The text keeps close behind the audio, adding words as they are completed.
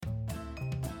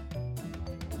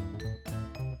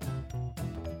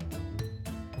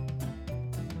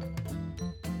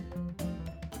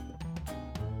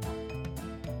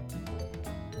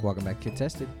Welcome back to Kid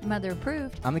Tested. Mother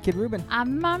approved. I'm the Kid Ruben.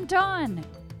 I'm Mom Dawn.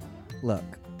 Look,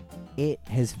 it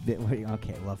has been...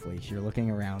 Okay, lovely. You're looking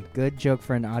around. Good joke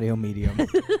for an audio medium.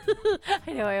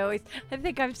 I know, I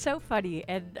think I'm so funny,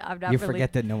 and I'm not You really...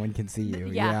 forget that no one can see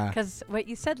you. Yeah, because what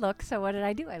you said, look, so what did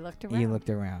I do? I looked around. You looked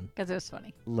around. Because it was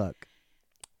funny. Look,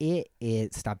 it...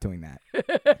 Stop doing that.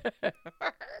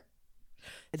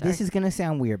 This is going to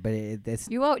sound weird, but it's...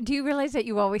 Do you realize that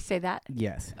you always say that?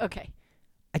 Yes. Okay.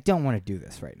 I don't want to do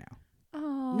this right now.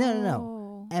 Oh.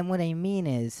 No. And what I mean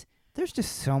is, there's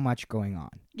just so much going on.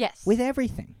 Yes. With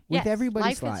everything. Yes. With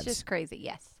everybody's Life lives. is just crazy,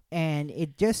 yes. And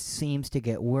it just seems to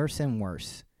get worse and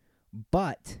worse.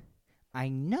 But I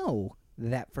know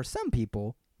that for some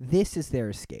people, this is their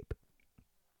escape.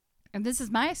 And this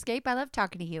is my escape. I love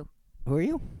talking to you. Who are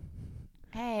you?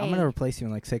 Hey. I'm going to replace you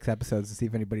in like 6 episodes to see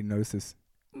if anybody notices.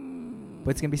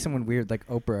 But it's going to be someone weird like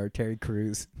Oprah or Terry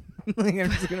Crews. Like,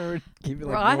 I'm just going to keep it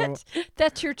like normal. What?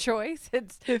 That's your choice?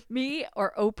 It's me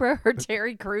or Oprah or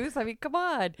Terry Crews? I mean, come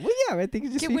on. Well, yeah, I think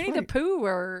it's just Get Winnie the Pooh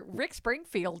or Rick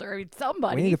Springfield or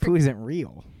somebody. Winnie the Pooh isn't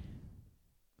real.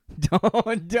 Don't.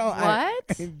 What?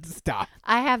 Stop.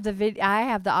 I have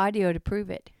the audio to prove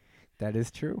it. That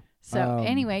is true. So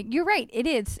anyway, you're right. It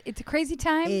is. It's a crazy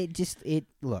time.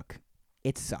 Look,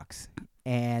 it sucks.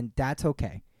 And that's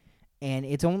okay. And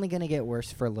it's only going to get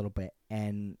worse for a little bit.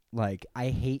 And, like, I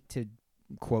hate to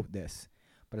quote this,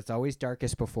 but it's always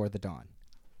darkest before the dawn.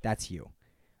 That's you.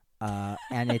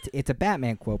 And it's a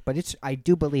Batman quote, but I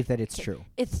do believe that it's true.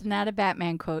 It's not a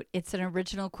Batman quote. It's an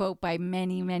original quote by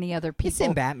many, many other people. It's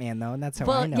in Batman, though, and that's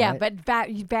how I know yeah, it. but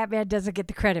Batman doesn't get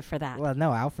the credit for that. Well,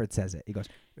 no, Alfred says it. He goes,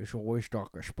 "It's always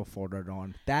darkest before the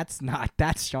dawn." That's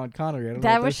Sean Connery.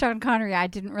 That was Sean Connery. I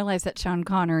didn't realize that Sean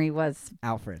Connery was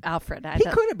Alfred. He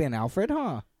could have been Alfred,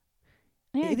 huh?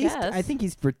 Yeah, I guess. I think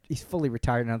he's fully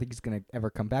retired, and I don't think he's going to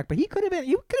ever come back. But he could have been.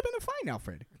 He could have been a fine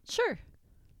Alfred. Sure.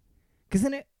 Because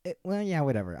then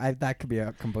whatever. That could be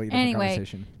a completely different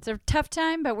conversation. It's a tough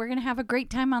time, but we're going to have a great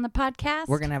time on the podcast.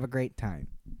 We're going to have a great time.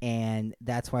 And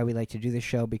that's why we like to do this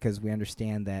show, because we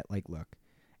understand that, like, look.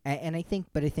 And I think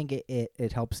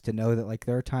it helps to know that, like,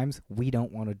 there are times we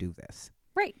don't want to do this.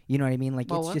 Right. You know what I mean? Like,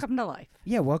 well, welcome to life.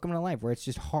 Yeah, welcome to life, where it's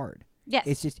just hard.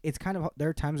 Yes. It's kind of, there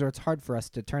are times where it's hard for us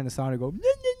to turn this on and go,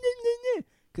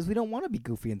 because we don't want to be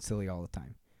goofy and silly all the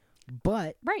time.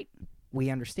 But right. We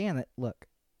understand that, look,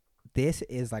 this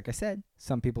is, like I said,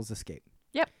 some people's escape.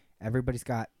 Yep. Everybody's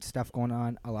got stuff going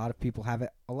on. A lot of people have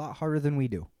it a lot harder than we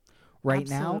do. Right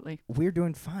Absolutely. now, we're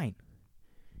doing fine.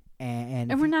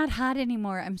 And we're not hot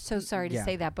anymore. I'm so sorry to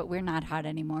say that, but we're not hot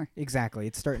anymore. Exactly.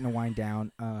 It's starting to wind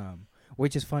down.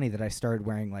 Which is funny that I started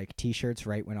wearing, like, T-shirts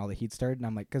right when all the heat started. And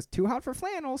I'm like, because too hot for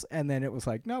flannels. And then it was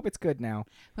like, nope, it's good now.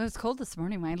 Well, it was cold this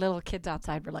morning. My little kids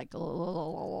outside were like...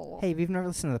 Hey, if you've never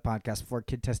listened to the podcast before,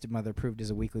 Kid Tested Mother Approved is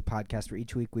a weekly podcast where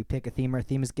each week we pick a theme our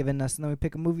theme is given us, and then we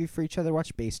pick a movie for each other to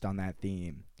watch based on that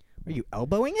theme. Were you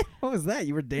elbowing it? What was that?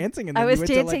 You were dancing and then I was you went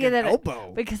dancing to, like, and an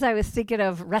elbow. Because I was thinking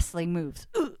of wrestling moves.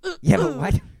 Yeah, but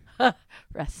what?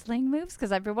 Wrestling moves?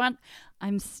 Because I'm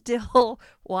still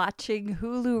watching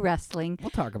Hulu wrestling.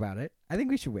 We'll talk about it. I think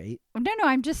we should wait. No,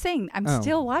 I'm just saying. I'm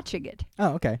still watching it. Oh,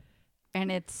 okay.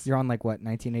 And it's... You're on, like, what,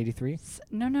 1983?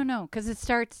 No, because it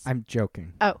starts... I'm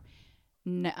joking. Oh.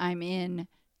 No, I'm in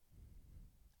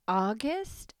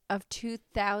August of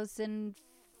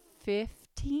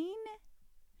 2015.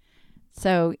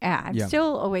 So, yeah, I'm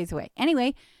still a ways away.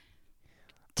 Anyway,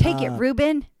 take it,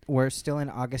 Ruben. We're still in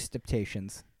August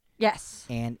adaptations. Yes.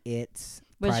 And it's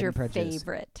was Pride your and Prejudice.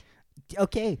 favorite?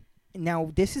 Okay.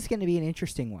 Now, this is going to be an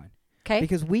interesting one. Okay.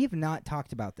 Because we've not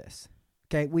talked about this.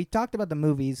 Okay. We talked about the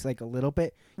movies, like, a little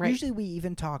bit. Right. Usually we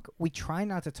try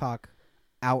not to talk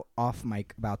off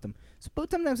mic about them.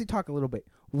 But sometimes we talk a little bit.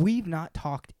 We've not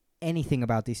talked anything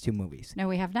about these two movies. No,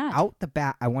 we have not. Out the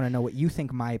bat, I want to know what you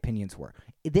think my opinions were.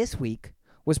 This week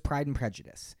was Pride and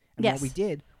Prejudice. And yes. what we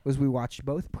did was we watched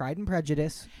both Pride and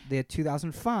Prejudice, the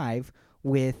 2005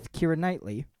 with Keira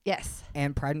Knightley. Yes.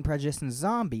 And Pride and Prejudice and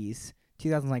Zombies,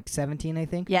 2017, I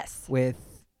think. Yes.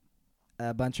 With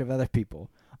a bunch of other people.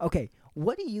 Okay,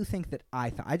 what do you think that I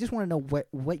thought? I just want to know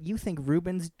what you think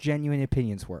Ruben's genuine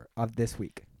opinions were of this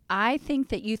week. I think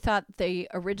that you thought the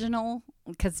original,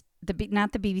 because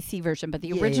not the BBC version, but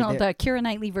the original, the Keira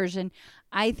Knightley version,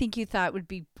 I think you thought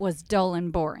was dull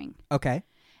and boring. Okay.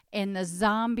 And the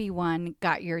zombie one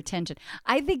got your attention.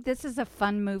 I think this is a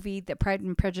fun movie, the Pride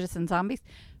and Prejudice and Zombies,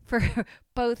 for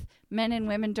both men and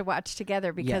women to watch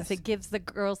together, because it gives the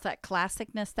girls that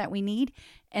classicness that we need,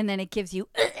 and then it gives you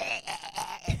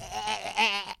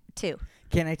too.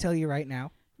 Can I tell you right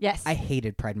now? Yes. I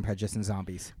hated Pride and Prejudice and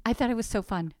Zombies. I thought it was so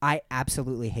fun. I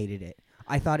absolutely hated it.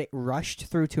 I thought it rushed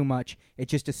through too much. It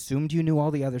just assumed you knew all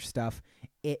the other stuff.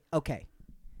 It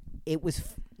was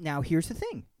now here's the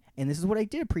thing, and this is what I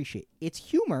did appreciate. Its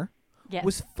humor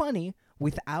was funny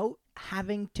without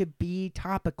having to be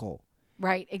topical.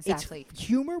 Right, exactly. Its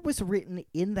humor was written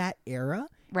in that era,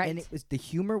 right, and the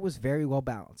humor was very well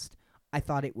balanced. I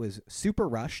thought it was super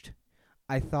rushed.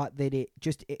 I thought that it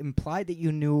implied that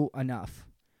you knew enough.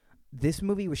 This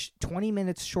movie was 20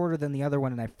 minutes shorter than the other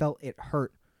one, and I felt it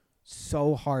hurt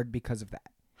so hard because of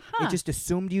that. It just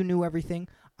assumed you knew everything.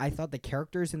 I thought the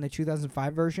characters in the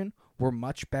 2005 version were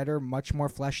much better, much more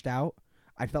fleshed out.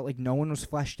 I felt like no one was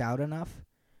fleshed out enough,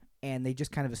 and they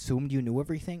just kind of assumed you knew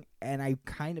everything, and I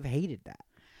kind of hated that.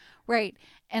 Right.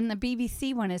 And the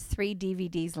BBC one is 3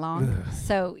 DVDs long.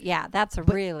 So, yeah, that's a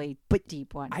really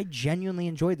deep one. I genuinely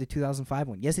enjoyed the 2005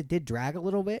 one. Yes, it did drag a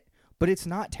little bit, but it's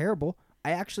not terrible.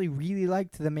 I actually really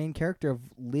liked the main character of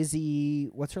Lizzie.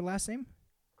 What's her last name?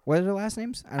 What are her last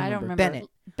names? I don't remember.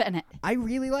 Bennett. I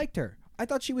really liked her. I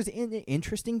thought she was an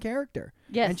interesting character.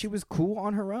 Yes. And she was cool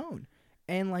on her own.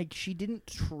 And, like, she didn't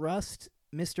trust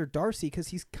Mr. Darcy because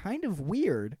he's kind of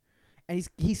weird. And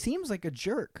he seems like a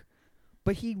jerk.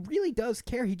 But he really does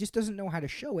care. He just doesn't know how to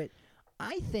show it.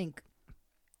 I think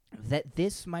that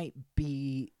this might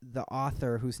be the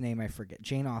author whose name I forget,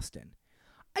 Jane Austen.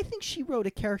 I think she wrote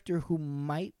a character who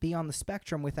might be on the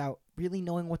spectrum without really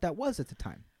knowing what that was at the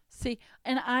time. See,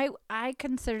 and I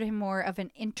considered him more of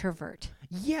an introvert.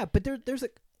 Yeah, but there's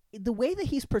the way that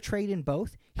he's portrayed in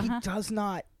both, he does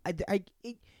not.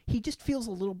 He just feels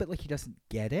a little bit like he doesn't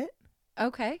get it.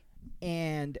 Okay.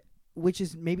 And which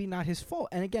is maybe not his fault.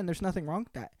 And again, there's nothing wrong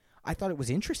with that. I thought it was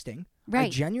interesting. Right. I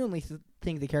genuinely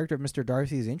think the character of Mr.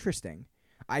 Darcy is interesting.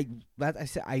 I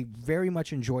very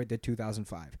much enjoyed the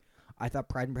 2005. I thought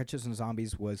Pride and Prejudice and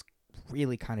Zombies was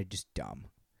really kind of just dumb.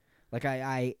 Like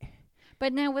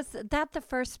But now, was that the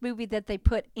first movie that they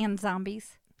put in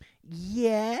Zombies?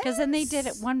 Yeah. Because then they did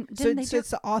it one. So it's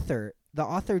the author. The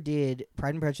author did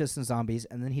Pride and Prejudice and Zombies,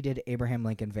 and then he did Abraham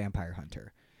Lincoln Vampire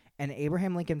Hunter. And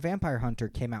Abraham Lincoln Vampire Hunter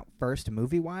came out first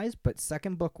movie-wise, but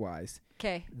second book-wise.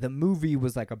 Okay. The movie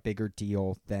was like a bigger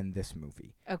deal than this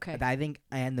movie. Okay. And I think,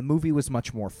 and the movie was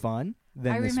much more fun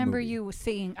than this movie. I remember you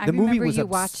seeing. The movie was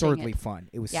absurdly fun.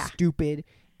 It was stupid.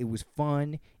 It was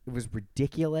fun. It was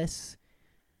ridiculous.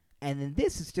 And then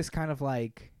this is just kind of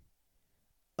like,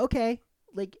 okay,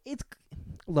 like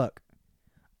look,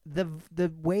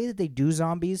 the way that they do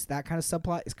zombies, that kind of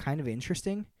subplot is kind of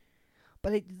interesting.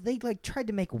 But they like tried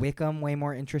to make Wickham way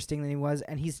more interesting than he was,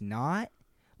 and he's not.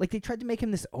 Like they tried to make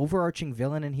him this overarching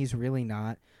villain, and he's really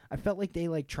not. I felt like they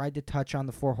like tried to touch on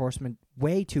the Four Horsemen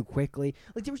way too quickly.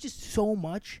 Like there was just so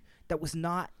much that was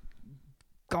not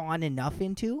gone enough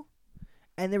into,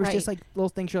 and there was just like little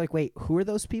things you're like, wait, who are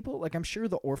those people? Like I'm sure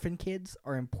the orphan kids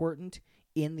are important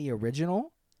in the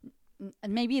original,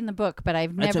 maybe in the book, but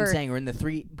I've never. That's what I'm saying. Or in the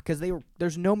three, because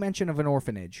there's no mention of an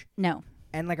orphanage. No.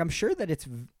 And, like, I'm sure that it's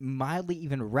mildly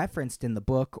even referenced in the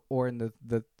book or in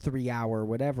the 3-hour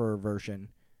whatever version.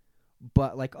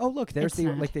 But, like, oh, look, there's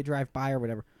like, they drive by or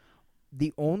whatever.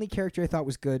 The only character I thought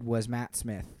was good was Matt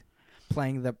Smith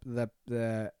playing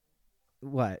the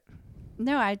what?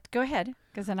 No, go ahead,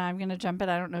 because then I'm going to jump in.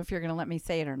 I don't know if you're going to let me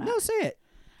say it or not. No, say it.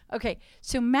 Okay,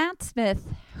 so Matt Smith,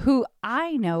 who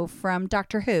I know from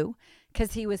Doctor Who,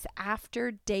 because he was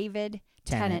after David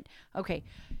Tennant. Okay,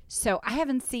 so I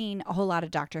haven't seen a whole lot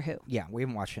of Doctor Who. Yeah, we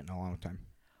haven't watched it in a long time.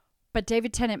 But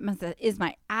David Tennant is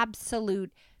my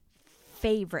absolute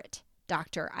favorite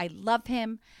Doctor. I love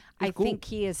him. I think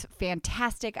he is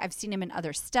fantastic. I've seen him in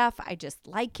other stuff. I just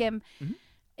like him. Mm-hmm.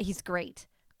 He's great.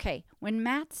 Okay, when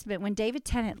David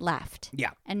Tennant left,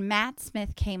 and Matt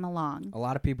Smith came along, a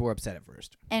lot of people were upset at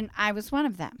first, and I was one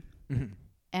of them. Mm-hmm.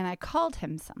 And I called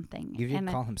him something. You did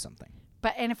call him something.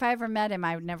 And if I ever met him,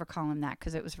 I would never call him that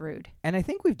because it was rude. And I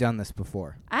think we've done this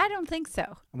before. I don't think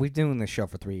so. We've been doing this show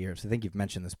for 3 years. I think you've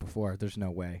mentioned this before. There's no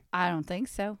way. I don't think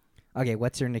so. Okay,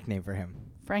 what's your nickname for him?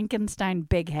 Frankenstein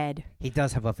Big Head. He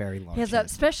does have a very long chest.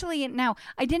 Especially now.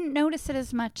 I didn't notice it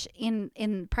as much in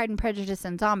Pride and Prejudice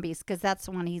and Zombies because that's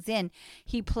the one he's in.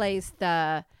 He plays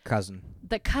the cousin.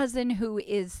 The cousin who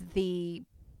is he's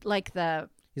like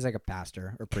a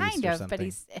pastor or priest or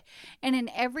something. But and in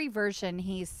every version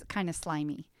he's kind of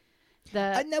slimy.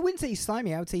 I wouldn't say he's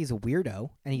slimy. I would say he's a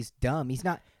weirdo and he's dumb.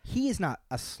 He is not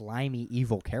a slimy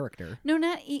evil character.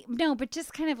 No, but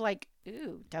just kind of like,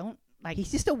 ooh, don't like.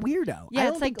 He's just a weirdo. Yeah,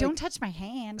 it's like don't touch my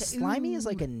hand. Slimy is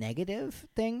like a negative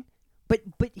thing.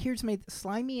 But here's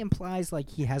slimy implies like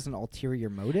he has an ulterior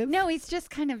motive. No, he's just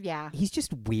kind of He's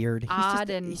just weird.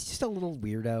 He's just a little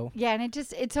weirdo. Yeah, and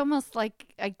it's almost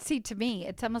like to me,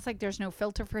 it's almost like there's no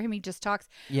filter for him. He just talks.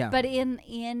 Yeah. But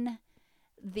in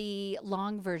the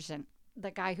long version.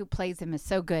 The guy who plays him is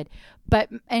so good. But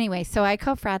anyway, so I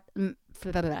call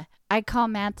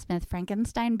Matt Smith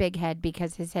Frankenstein Big Head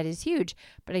because his head is huge,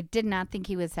 but I did not think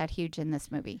he was that huge in this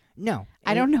movie. No.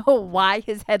 I don't know why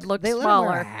his head looks they smaller.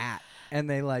 Let him wear a hat and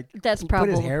they That's put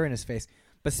his hair in his face.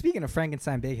 But speaking of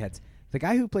Frankenstein Big Heads, the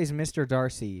guy who plays Mr.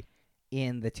 Darcy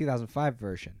in the 2005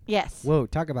 version. Yes. Whoa,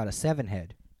 talk about a 7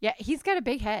 head. Yeah, he's got a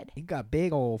big head. He got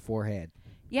big old forehead.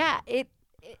 Yeah,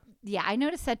 yeah, I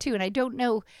noticed that too, and I don't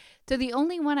know. So the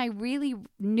only one I really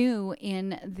knew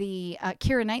in the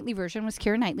Keira Knightley version was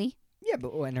Keira Knightley. Yeah,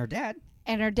 and her dad.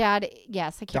 And her dad,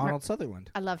 yes, I can't remember. Donald Sutherland.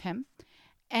 I love him.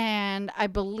 And I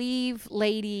believe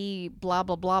Lady blah,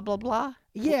 blah, blah, blah, blah.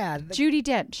 Yeah. Judi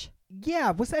Dench.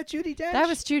 Yeah, was that Judi Dench? That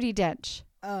was Judi Dench.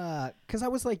 Because I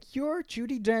was like, you're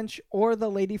Judi Dench or the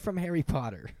lady from Harry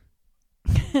Potter.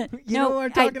 You No, know what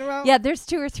I'm talking about? Yeah, there's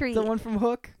 2 or 3. The one from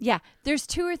Hook? Yeah, there's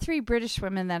 2 or 3 British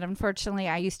women that unfortunately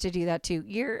I used to do that too.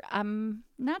 I'm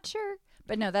not sure.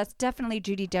 But no, that's definitely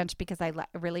Judi Dench because I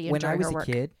really enjoy her work. When I was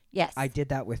a kid, yes, I did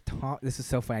that with Tom. This is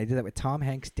so funny. I did that with Tom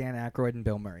Hanks, Dan Aykroyd, and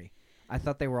Bill Murray. I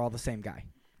thought they were all the same guy.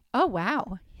 Oh,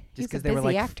 wow. Just because a they were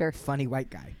like actor. funny white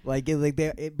guy.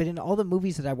 But in all the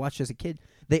movies that I watched as a kid,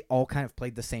 they all kind of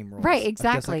played the same roles. Right,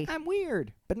 exactly. I'm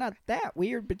weird, but not that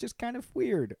weird, but just kind of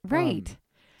weird. Right.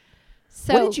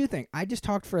 So what did you think? I just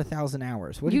talked for 1,000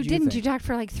 hours. What did you didn't. think? You talked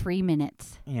for like 3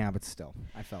 minutes. Yeah, but still,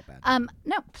 I felt bad.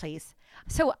 No, please.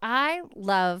 So I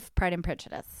love Pride and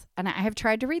Prejudice, and I have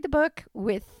tried to read the book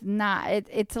with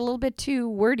it's a little bit too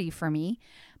wordy for me,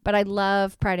 but I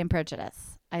love Pride and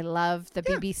Prejudice. I love the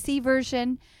BBC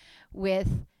version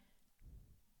with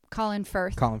Colin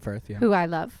Firth. Colin Firth, yeah. Who I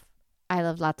love. I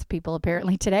love lots of people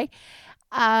apparently today.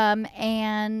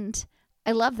 And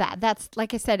I love that. That's,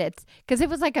 like I said, it's because it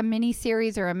was like a mini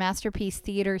series or a masterpiece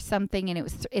theater something,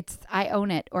 and I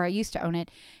own it, or I used to own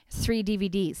it. It's 3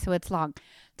 DVDs, so it's long.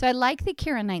 So I like the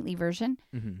Keira Knightley version.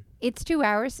 Mm-hmm. It's 2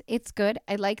 hours. It's good.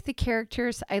 I like the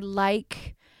characters. I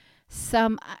like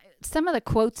some of the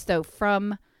quotes though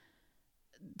from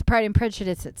the Pride and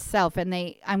Prejudice itself, and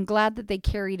I'm glad that they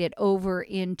carried it over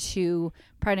into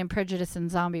Pride and Prejudice and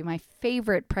Zombie. My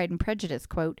favorite Pride and Prejudice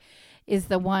quote is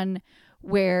the one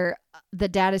where the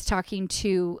dad is talking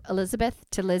to Elizabeth,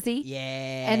 to Lizzie.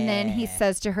 Yeah. And then he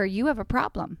says to her, "You have a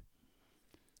problem.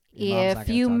 If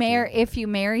you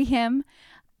marry him,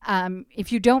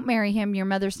 if you don't marry him, your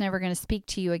mother's never going to speak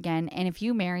to you again. And if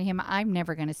you marry him, I'm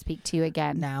never going to speak to you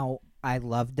again." Now, I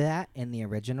loved that in the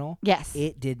original. Yes.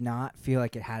 It did not feel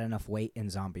like it had enough weight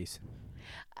in Zombies.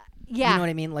 Yeah. You know what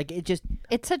I mean? Like,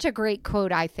 it's such a great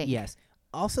quote, I think. Yes.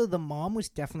 Also, the mom was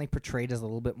definitely portrayed as a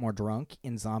little bit more drunk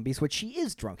in Zombies, which she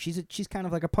is drunk. She's kind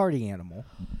of like a party animal.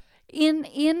 In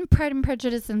Pride and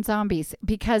Prejudice and Zombies,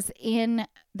 because in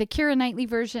the Keira Knightley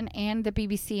version and the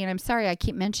BBC, and I'm sorry I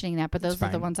keep mentioning that, but those are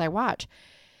the ones I watch.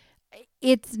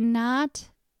 It's not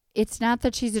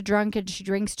that she's a drunk and she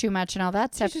drinks too much and all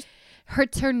that stuff.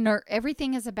 Hurts her nerve.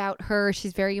 Everything is about her.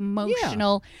 She's very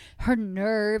emotional. Yeah. Her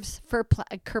nerves,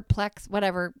 perplex,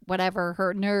 whatever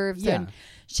her nerves, and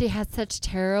she has such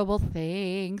terrible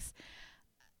things.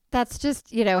 That's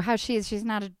just how she is. She's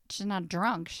not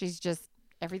drunk. She's just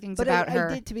everything's about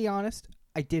her. To be honest,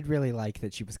 I did really like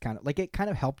that she was kind of like, it kind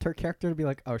of helped her character to be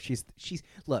like, oh, she's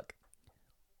look.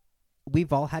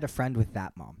 We've all had a friend with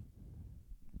that mom.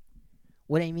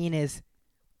 What I mean is,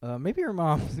 maybe your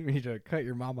mom need to cut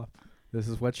your mom up. This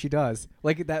is what she does.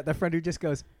 Like the friend who just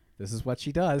goes, this is what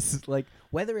she does. Like,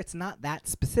 whether it's not that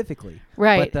specifically.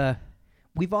 Right. But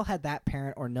we've all had that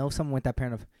parent or know someone with that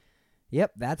parent of,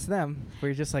 yep, that's them. Where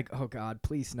you're just like, oh, God,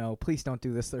 please no. Please don't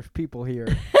do this. There's people here.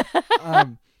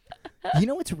 You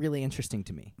know what's really interesting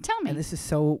to me? Tell me. And this is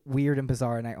so weird and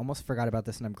bizarre, and I almost forgot about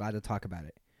this, and I'm glad to talk about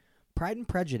it. Pride and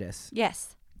Prejudice.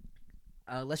 Yes.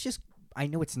 I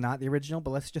know it's not the original,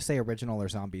 but let's just say original or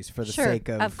Zombies for the sure, sake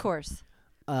of... of course.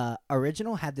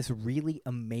 Original had this really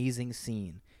amazing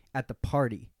scene at the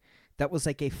party that was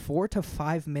like a 4 to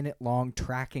 5 minute long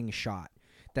tracking shot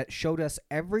that showed us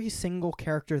every single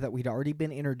character that we'd already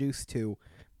been introduced to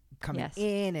coming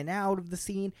in and out of the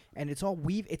scene, and it's all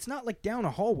it's not like down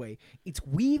a hallway, it's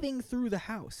weaving through the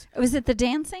house. Was it the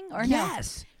dancing or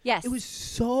yes. No? Yes. It was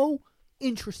so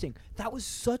interesting. That was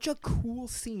such a cool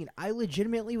scene. I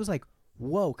legitimately was like,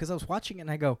 whoa, because I was watching it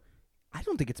and I go, I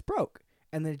don't think it's broke.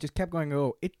 And then it just kept going,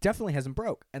 oh, it definitely hasn't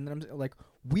broke. And then I'm like,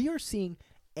 we are seeing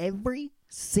every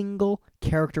single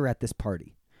character at this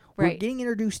party. Right. We're getting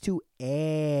introduced to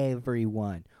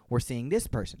everyone. We're seeing this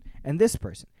person and this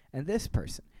person and this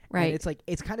person. Right. And it's like,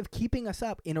 it's kind of keeping us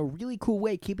up in a really cool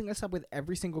way, keeping us up with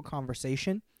every single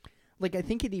conversation. Like, I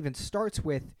think it even starts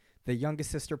with the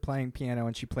youngest sister playing piano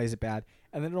and she plays it bad,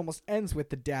 and then it almost ends with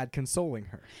the dad consoling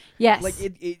her. Yes. Like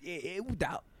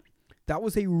that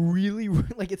was a really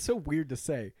like, it's so weird to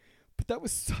say, but that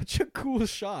was such a cool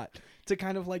shot to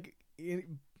kind of like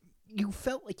you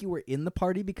felt like you were in the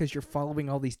party because you're following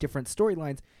all these different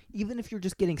storylines, even if you're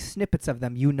just getting snippets of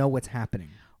them, you know what's happening.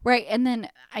 Right, and then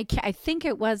I think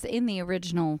it was in the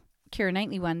original Keira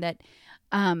Knightley one that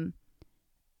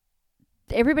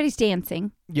everybody's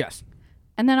dancing. Yes.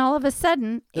 And then all of a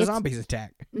sudden... the zombies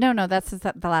attack. No, that's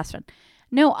the last one.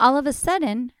 No, all of a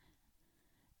sudden,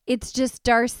 it's just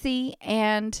Darcy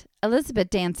and Elizabeth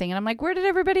dancing. And I'm like, where did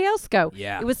everybody else go?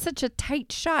 Yeah. It was such a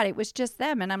tight shot. It was just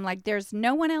them. And I'm like, there's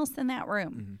no one else in that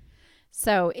room. Mm-hmm.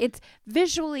 So it's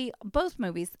visually, both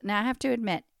movies. Now, I have to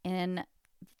admit, in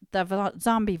the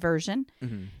zombie version,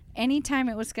 anytime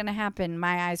it was going to happen,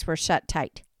 my eyes were shut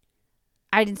tight.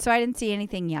 I didn't see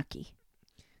anything yucky.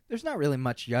 There's not really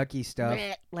much yucky stuff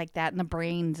like that in the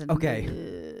brains. And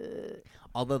okay.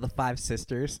 Although the five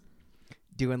sisters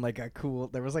doing like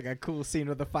there was like a cool scene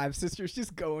with the five sisters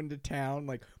just going to town,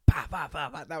 like pa pa pa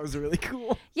pa. That was really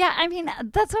cool. Yeah, I mean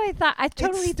that's what I thought.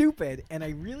 It's stupid, and I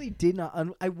really did not.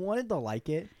 I wanted to like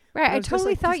it. Right, I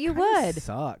totally thought you would.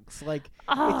 Sucks. Like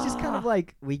it's just kind of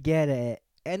like, we get it,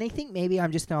 and I think maybe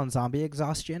I'm just on zombie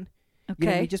exhaustion. Okay. You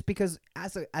know what I mean? Just because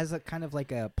as a kind of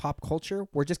like a pop culture,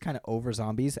 we're just kind of over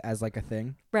zombies as like a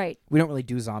thing. Right. We don't really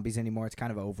do zombies anymore. It's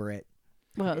kind of over it.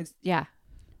 Well, yeah.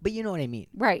 But you know what I mean.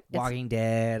 Right. Walking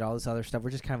Dead, all this other stuff.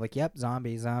 We're just kind of like, yep,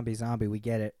 zombie. We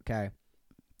get it. Okay.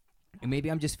 And maybe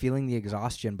I'm just feeling the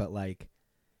exhaustion, but like,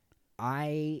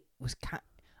 I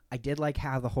did like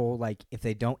how the whole, like, if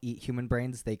they don't eat human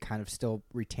brains, they kind of still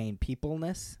retain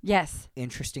peopleness. Yes.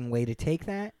 Interesting way to take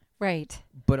that. Right.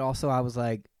 But also I was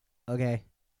like, okay,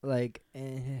 like,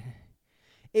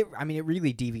 it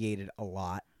really deviated a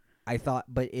lot, I thought,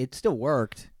 but it still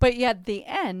worked. But yet the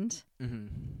end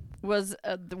was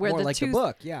where more the like two, the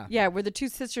book, yeah. Yeah, where the two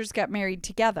sisters got married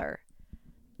together.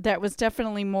 That was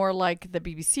definitely more like the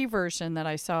BBC version that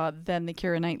I saw than the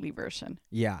Keira Knightley version.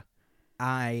 Yeah.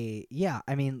 I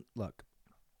mean, look,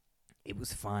 it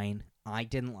was fine. I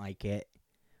didn't like it,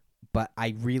 but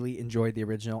I really enjoyed the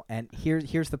original. And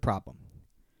here's the problem.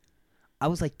 I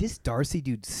was like, this Darcy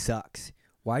dude sucks.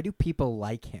 Why do people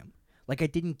like him? Like, I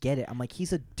didn't get it. I'm like,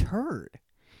 he's a turd.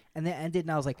 And then it ended,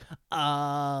 and I was like,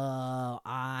 oh,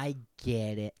 I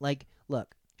get it. Like,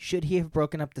 look, should he have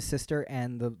broken up the sister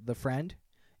and the friend?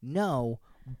 No,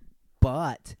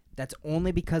 but that's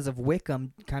only because of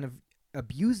Wickham kind of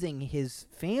abusing his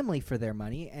family for their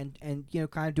money and you know,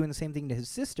 kind of doing the same thing to his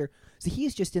sister. So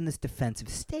he's just in this defensive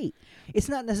state. It's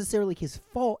not necessarily his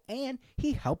fault, and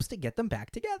he helps to get them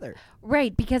back together.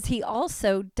 Right, because he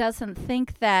also doesn't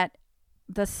think that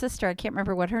the sister, I can't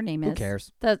remember what her name is. Who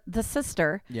cares? The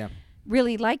sister. Yeah.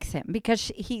 Really likes him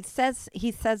because he says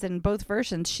in both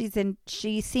versions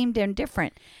she seemed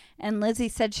indifferent, and Lizzie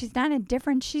said she's not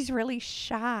indifferent, she's really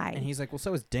shy. And he's like, well,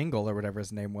 so is Dingle or whatever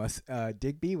his name was.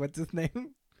 Digby, what's his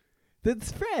name?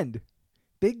 His friend.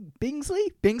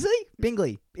 Bingley.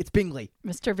 It's Bingley.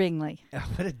 Mr. Bingley. Oh,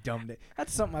 what a dumb name.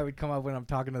 That's something I would come up when I'm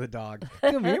talking to the dog.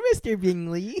 Come here, Mr.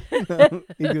 Bingley. He's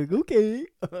like, okay.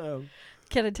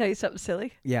 Can I tell you something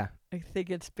silly? Yeah. I think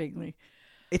it's Bingley.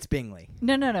 It's Bingley.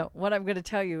 No. What I'm going to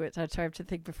tell you is I have to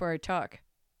think before I talk.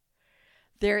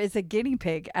 There is a guinea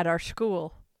pig at our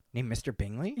school. Named Mr.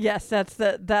 Bingley? Yes, that's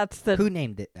the. Who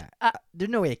named it that? There's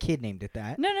no way a kid named it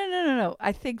that. No.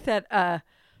 I think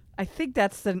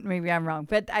that's the. Maybe I'm wrong,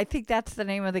 but I think that's the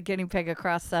name of the guinea pig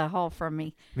across the hall from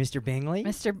me. Mr. Bingley?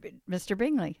 Mr.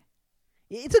 Bingley.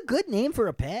 It's a good name for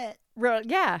a pet.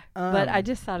 Yeah, but I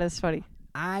just thought it was funny.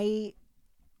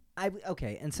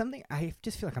 Okay, and something, I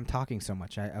just feel like I'm talking so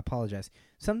much. I apologize.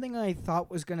 Something I thought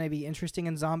was going to be interesting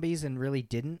in zombies and really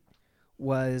didn't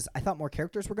was I thought more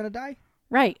characters were going to die.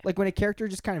 Right. Like when a character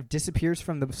just kind of disappears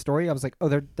from the story, I was like, oh,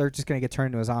 they're just going to get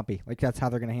turned into a zombie. Like that's how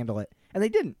they're going to handle it. And they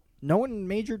didn't. No one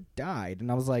major died.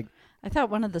 And I was like. I thought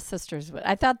one of the sisters would.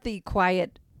 I thought the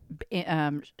quiet,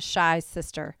 shy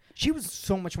sister. She was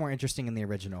so much more interesting in the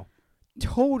original.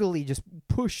 Totally just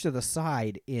pushed to the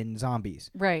side in zombies.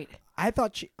 Right. I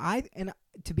thought and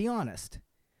to be honest,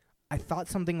 I thought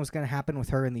something was going to happen with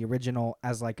her in the original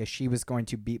as like she was going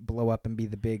to blow up and be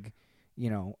the big, you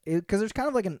know, because there's kind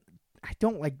of like I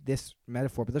don't like this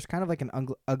metaphor, but there's kind of like an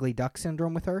ugly duck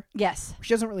syndrome with her. Yes.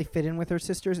 She doesn't really fit in with her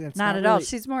sisters. And it's not at really, all.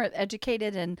 She's more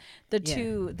educated, and the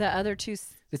other two.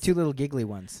 The two little giggly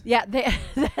ones. Yeah.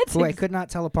 Who I could not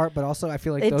tell apart, but also I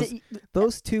feel like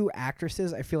those two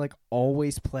actresses, I feel like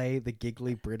always play the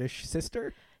giggly British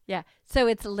sister. Yeah. So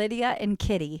it's Lydia and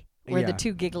Kitty were the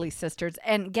two giggly sisters.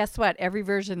 And guess what? Every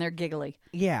version, they're giggly.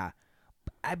 Yeah.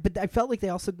 But I felt like they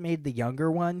also made the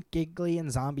younger one giggly in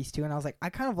Zombies too, and I was like, I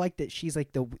kind of like that she's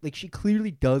like she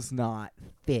clearly does not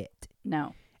fit.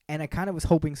 No. And I kind of was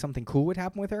hoping something cool would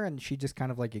happen with her, and she just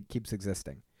kind of like it keeps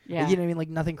existing. Yeah. You know what I mean? Like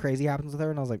nothing crazy happens with her,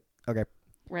 and I was like, okay.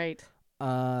 Right.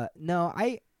 No,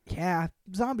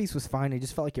 Zombies was fine. I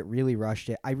just felt like it really rushed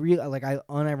it. I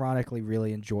unironically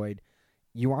really enjoyed.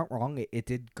 You aren't wrong. It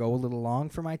did go a little long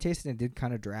for my taste, and it did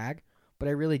kind of drag, but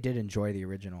I really did enjoy the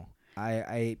original.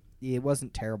 It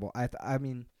wasn't terrible. I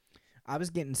mean, I was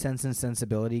getting Sense and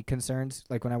Sensibility concerns.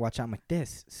 Like when I watch it, I'm like,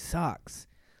 this sucks.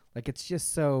 Like it's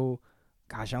just so.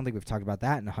 Gosh, I don't think we've talked about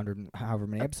that in 100 however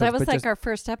many episodes. That was like our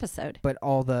first episode. But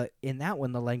in that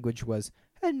one, the language was,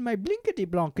 and my blinkety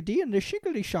blonkety and the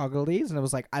shiggly shogglies, and it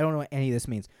was like, I don't know what any of this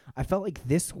means. I felt like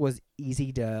this was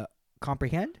easy to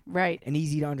comprehend, right, and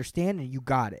easy to understand, and you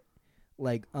got it.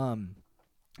 Like,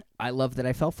 I love that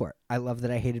I fell for it. I love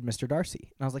that I hated Mr.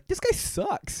 Darcy, and I was like, this guy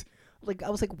sucks. Like, I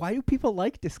was like, why do people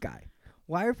like this guy?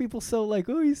 Why are people so like,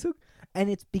 oh, he's so? And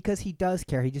it's because he does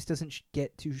care. He just doesn't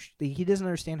he doesn't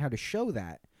understand how to show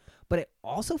that. But I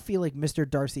also feel like Mr.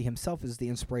 Darcy himself is the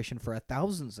inspiration for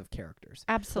thousands of characters.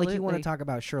 Absolutely. Like you want to talk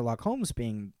about Sherlock Holmes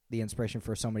being the inspiration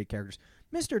for so many characters.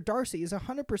 Mr. Darcy is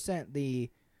 100% the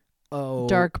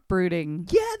dark brooding.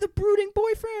 Yeah, the brooding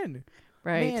boyfriend.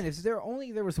 Right. Man,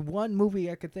 there was one movie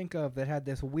I could think of that had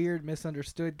this weird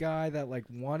misunderstood guy that like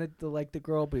wanted to like the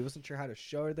girl, but he wasn't sure how to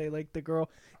show her they liked the girl.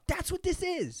 That's what this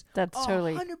is. That's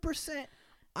totally 100%.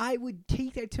 I would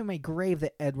take that to my grave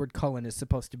that Edward Cullen is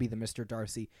supposed to be the Mr.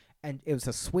 Darcy, and it was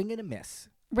a swing and a miss.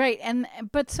 Right,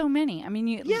 but so many. I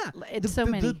mean, it's so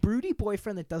many. The broody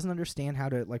boyfriend that doesn't understand how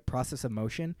to like process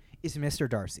emotion is Mr.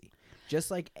 Darcy.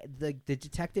 Just like the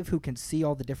detective who can see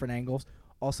all the different angles.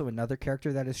 Also, another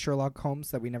character that is Sherlock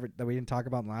Holmes that we didn't talk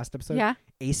about in the last episode. Yeah,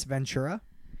 Ace Ventura,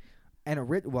 and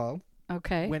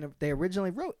okay. When they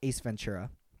originally wrote Ace Ventura,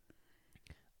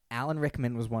 Alan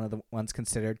Rickman was one of the ones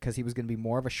considered because he was going to be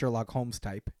more of a Sherlock Holmes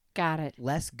type. Got it.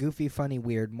 Less goofy, funny,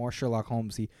 weird, more Sherlock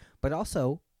Holmesy. But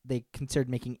also, they considered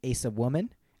making Ace a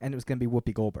woman, and it was going to be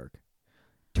Whoopi Goldberg.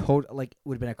 Would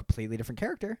have been a completely different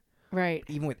character. Right.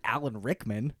 Even with Alan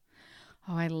Rickman.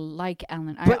 Oh, I like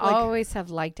Alan. But I always have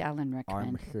liked Alan Rickman.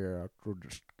 I'm here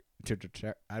to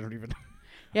detect. I don't even.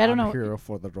 Yeah, I don't know. I'm here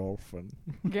for the dolphin.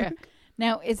 Yeah.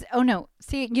 Now no.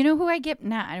 See, you know who I get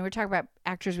now, and we're talking about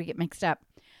actors we get mixed up.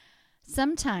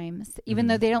 Sometimes, even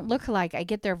though they don't look alike, I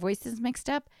get their voices mixed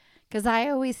up because I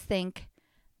always think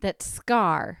that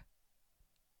Scar.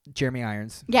 Jeremy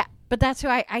Irons. Yeah, but that's who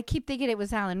I keep thinking it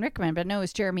was Alan Rickman, but no,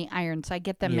 it's Jeremy Irons. So I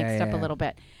get them mixed up a little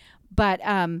bit. But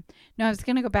no, I was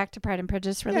going to go back to Pride and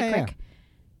Prejudice really quick,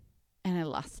 and I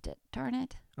lost it. Darn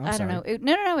it. I don't know.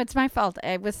 No, it's my fault.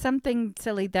 It was something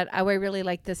silly that I really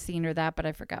like this scene or that, but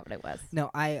I forgot what it was. No,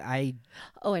 I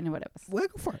know what it was. Well,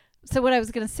 go for it. So what I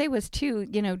was going to say was, too,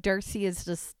 Darcy is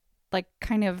just, like,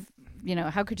 kind of,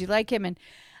 how could you like him?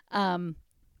 And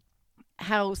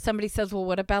how somebody says, well,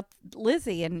 what about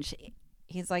Lizzie? And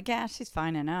he's like, yeah, she's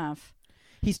fine enough.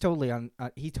 He's totally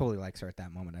he totally likes her at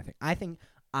that moment, I think.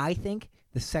 I think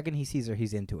the second he sees her,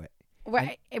 he's into it.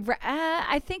 Right.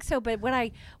 I think so. But what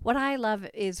I love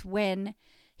is when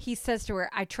he says to her,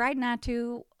 I tried not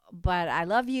to, but I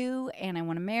love you and I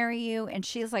want to marry you. And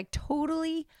she's like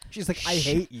totally. She's like, I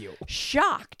hate you.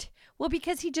 Shocked. Well,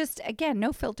 because he just, again,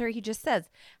 no filter. He just says,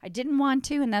 I didn't want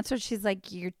to. And that's what she's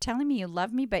like, you're telling me you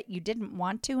love me, but you didn't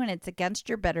want to. And it's against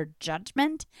your better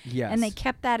judgment. Yes. And they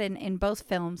kept that in both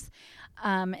films.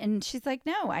 And she's like,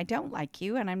 no, I don't like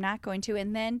you and I'm not going to.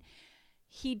 And then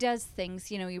he does things,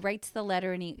 he writes the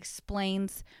letter and he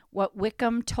explains what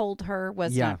Wickham told her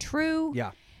was not true.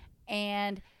 Yeah.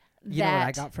 And you know what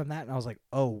I got from that? And I was like,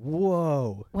 oh,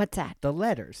 whoa. What's that? The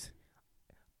letters.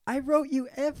 I wrote you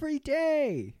every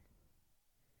day.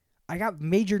 I got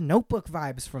major Notebook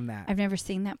vibes from that. I've never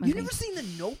seen that movie. You've never seen The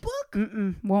Notebook?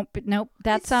 Mm-mm. Won't be. Nope.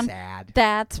 That's sad.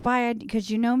 That's why because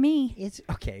you know me. It's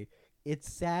okay. It's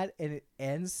sad and it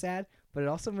ends sad, but it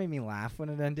also made me laugh when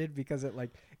it ended because it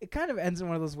kind of ends in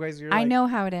one of those ways where you're I know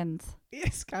how it ends.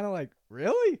 It's kind of like,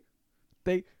 really?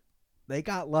 They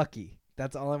got lucky.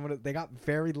 That's all I'm gonna. They got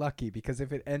very lucky because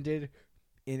if it ended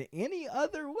in any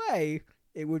other way,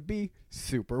 it would be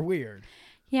super weird.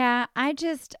 Yeah,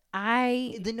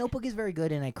 The Notebook is very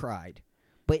good, and I cried,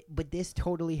 but this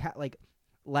totally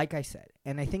like I said,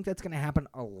 and I think that's gonna happen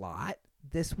a lot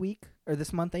this week or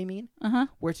this month. I mean,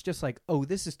 where it's just like, oh,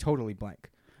 this is totally blank,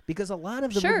 because a lot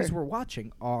of the movies we're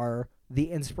watching are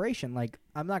the inspiration. Like,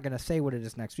 I'm not gonna say what it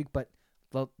is next week, but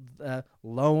the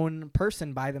lone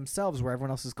person by themselves, where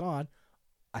everyone else is gone.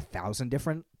 1,000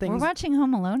 different things. We're watching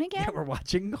Home Alone again? Yeah, we're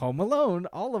watching Home Alone,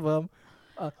 all of them.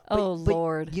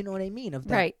 Lord. You know what I mean? Of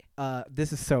that, Right.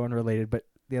 This is so unrelated, but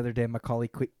the other day Macaulay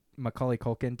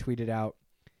Culkin tweeted out,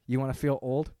 "You want to feel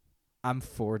old? I'm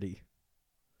 40."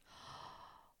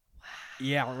 Wow.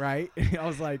 Yeah, right? I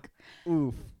was like,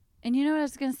 oof. And you know what I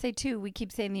was going to say, too? We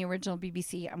keep saying the original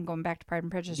BBC. I'm going back to Pride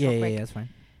and Prejudice Yeah, real quick. yeah, that's fine.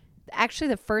 Actually,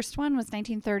 the first one was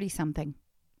 1930-something.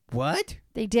 What?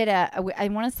 They did I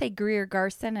want to say Greer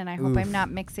Garson, and I hope I'm not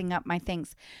mixing up my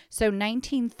things. So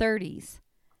 1930s.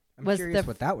 I'm curious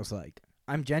what that was like.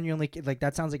 I'm genuinely,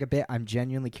 that sounds like a bit. I'm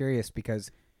genuinely curious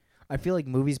because I feel like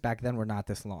movies back then were not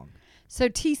this long. So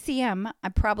TCM,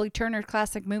 probably Turner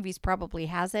Classic Movies probably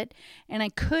has it. And I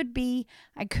could be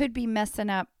messing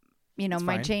up, It's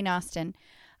my fine. Jane Austen.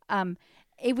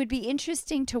 It would be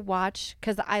interesting to watch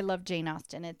because I love Jane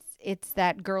Austen. It's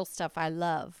that girl stuff I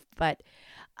love. But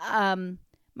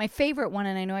my favorite one,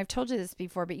 and I know I've told you this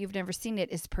before, but you've never seen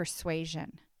it, is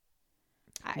Persuasion.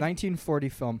 1940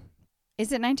 film.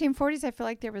 Is it 1940s? I feel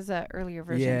like there was a earlier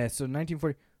version. Yeah, so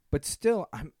 1940. But still,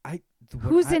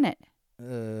 Who's in it?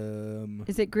 Is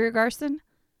Is it Greer Garson?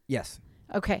 Yes.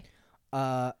 Okay.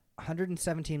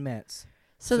 117 minutes.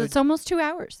 So that's almost 2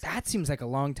 hours. That seems like a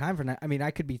long time for. I mean,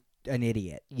 I could be an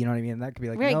idiot. You know what I mean? That could be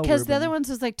like right, no, because the Ruben. other ones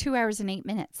was like 2 hours and 8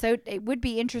 minutes. So it would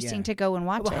be interesting to go and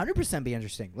watch it. it. 100% be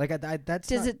interesting. Like that's.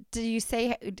 Does it? Do you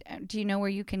say? Do you know where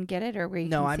you can get it or where you?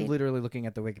 No, can I'm see literally looking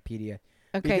at the Wikipedia.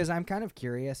 Okay. Because I'm kind of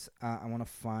curious. I want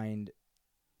to find.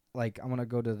 Like I want to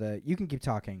go to the. You can keep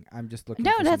talking. I'm just looking.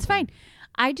 No, for that's something.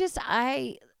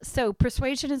 fine. So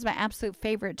Persuasion is my absolute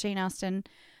favorite Jane Austen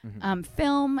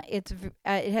film. It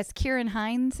has Ciarán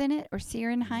Hinds in it, or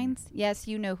Ciarán Hinds. Yes,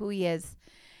 you know who he is,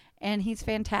 and he's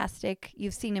fantastic.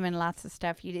 You've seen him in lots of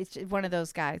stuff. It's one of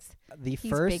those guys. He's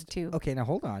big too. Okay, now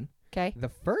hold on. Okay. The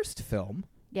first film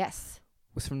Yes.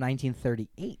 was from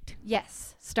 1938.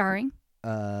 Yes. Starring.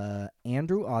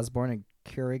 Andrew Osborne and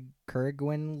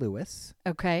Kerrigan Lewis.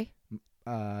 Okay.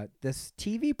 This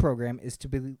TV program is to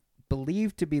be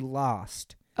believed to be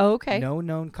lost. Okay. No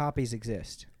known copies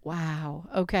exist. Wow.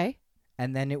 Okay.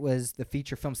 And then it was the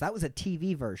feature film. So that was a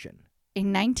TV version.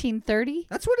 In 1930?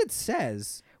 That's what it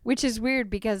says. Which is weird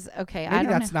because, okay, Maybe I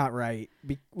don't that's know. not right.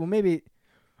 Well, maybe.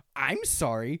 I'm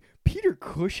sorry. Peter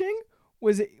Cushing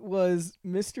was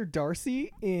Mr.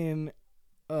 Darcy in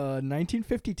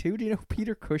 1952. Do you know who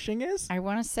Peter Cushing is? I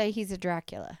want to say he's a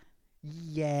Dracula.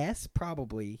 Yes,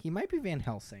 probably. He might be Van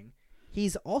Helsing.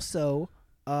 He's also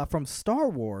from Star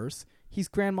Wars. He's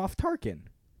Grand Moff Tarkin.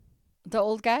 The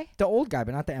old guy? The old guy,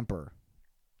 but not the Emperor.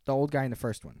 The old guy in the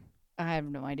first one. I have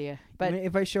no idea. But But I mean,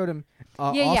 if I showed him,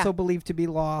 Yeah. also believed to be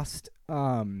lost.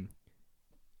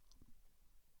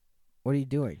 What are you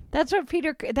doing? that's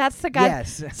the guy.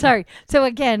 Yes. Sorry. So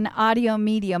again, audio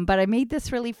medium, but I made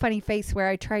this really funny face where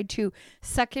I tried to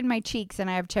suck in my cheeks, and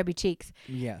I have chubby cheeks,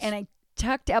 Yes. and I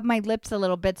tucked up my lips a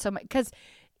little bit. So because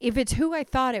if it's who I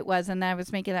thought it was, and I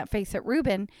was making that face at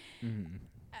Ruben,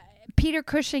 Peter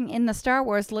Cushing in the Star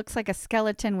Wars looks like a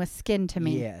skeleton with skin to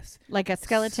me. Yes. Like a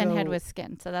skeleton head So- with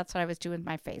skin. So that's what I was doing with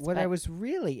my face. What but I was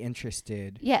really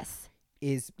interested yes.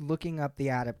 is looking up the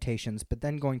adaptations, but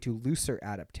then going to looser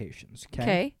adaptations.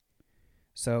 Okay.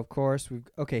 So of course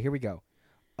here we go.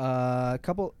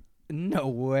 No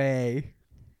way.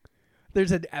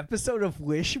 There's an episode of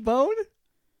Wishbone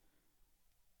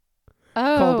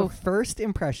called Oh. First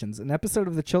Impressions. An episode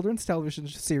of the children's television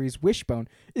series Wishbone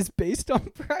is based on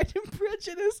Pride and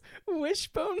Prejudice.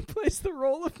 Wishbone plays the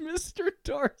role of Mr.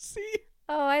 Darcy.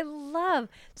 Oh, I love.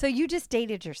 So you just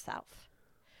dated yourself.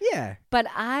 Yeah. But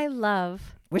I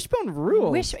love Wishbone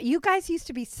rules. You guys used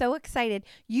to be so excited.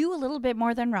 You a little bit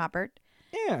more than Robert.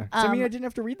 Yeah. So, I mean, I didn't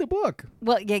have to read the book.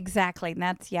 Well, yeah, exactly. And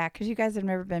that's because you guys have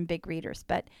never been big readers.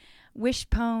 But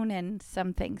Wishbone and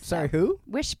some things. Sorry, so. who?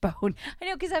 Wishbone. I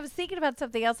know, because I was thinking about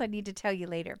something else I need to tell you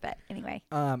later. But anyway.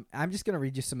 I'm just going to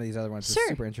read you some of these other ones. Sure. It's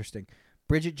super interesting.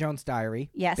 Bridget Jones'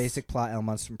 Diary. Yes. Basic plot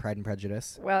elements from Pride and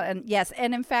Prejudice. Well, and yes.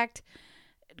 And in fact,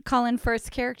 Colin Firth's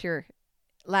character,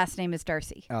 last name is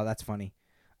Darcy. Oh, that's funny.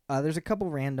 There's a couple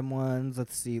random ones.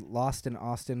 Let's see. Lost in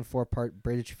Austin, 4-part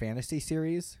British fantasy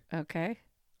series. Okay.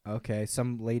 Okay.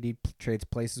 Some lady trades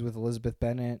places with Elizabeth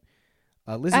Bennet.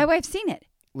 I've seen it.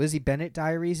 Lizzie Bennet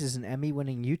Diaries is an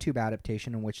Emmy-winning YouTube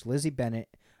adaptation in which Lizzie Bennet,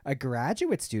 a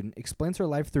graduate student, explains her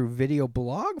life through video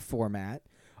blog format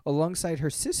alongside her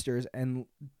sisters and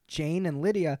Jane and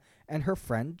Lydia and her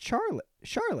friend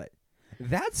Charlotte.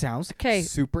 That sounds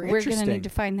super We're interesting. going to need to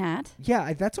find that.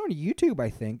 Yeah, that's on YouTube, I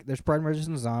think. There's Pride and Prejudice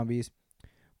and Zombies.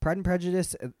 Pride and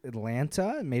Prejudice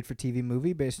Atlanta, made-for-TV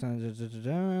movie based on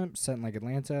set in like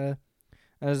Atlanta.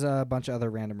 There's a bunch of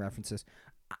other random references.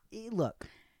 Look.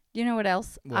 You know what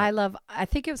else? What? I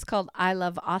think it was called I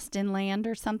Love Austin Land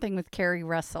or something with Carrie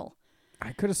Russell.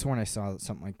 I could have sworn I saw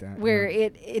something like that. where yeah.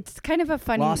 it's kind of a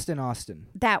funny Lost in Austin.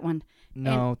 that one.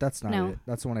 No, that's not no. it.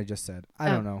 That's the one I just said. I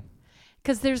don't know.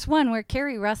 Because there's one where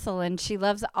Carrie Russell, and she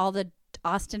loves all the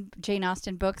Jane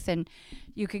Austen books, and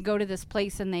you can go to this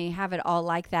place and they have it all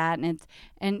like that,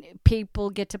 and people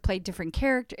get to play different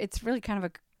characters. It's really kind of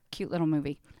a cute little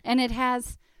movie, and it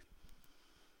has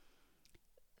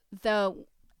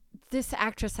this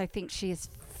actress. I think she is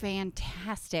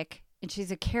fantastic, and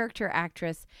she's a character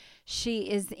actress. She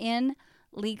is in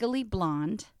Legally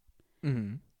Blonde.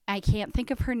 Mm-hmm. I can't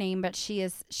think of her name, but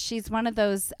she's one of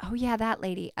those. Oh yeah, that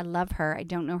lady. I love her. I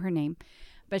don't know her name,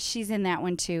 but she's in that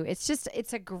one too. It's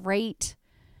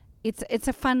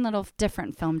a fun little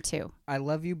different film too. I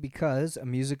Love You Because, a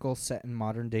musical set in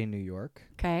modern day New York.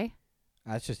 Okay.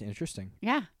 That's just interesting.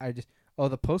 Yeah.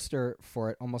 The poster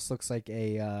for it almost looks like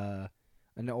an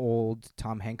old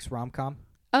Tom Hanks rom-com.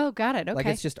 Oh, got it. Okay. Like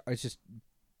it's just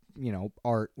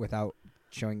art without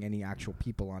showing any actual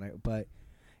people on it. But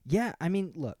yeah, I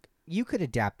mean, look, you could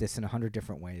adapt this in 100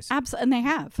 different ways. Absolutely, and they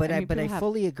have. But I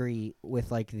fully agree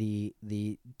with like the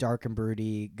dark and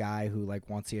broody guy who like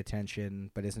wants the attention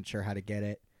but isn't sure how to get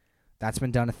it. That's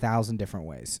been done 1,000 different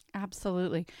ways.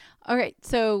 Absolutely. All right,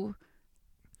 so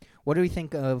what do we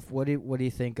think of what do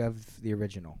you think of the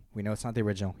original? We know it's not the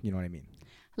original. You know what I mean?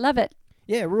 Love it.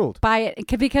 Yeah, it ruled. Buy it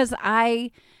because I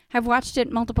have watched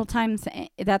it multiple times.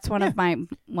 That's one of my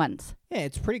ones. Yeah,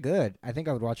 it's pretty good. I think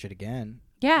I would watch it again.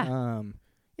 Yeah.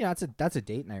 That's a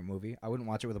date night movie. I wouldn't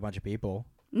watch it with a bunch of people.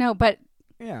 No, but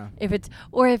yeah, if it's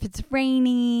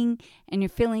raining and you're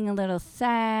feeling a little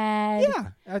sad.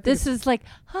 Yeah, this is like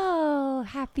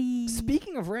happy.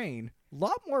 Speaking of rain, a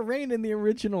lot more rain in the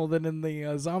original than in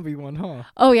the zombie one, huh?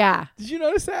 Oh yeah. Did you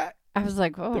notice that? I was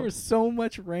like, oh. There was so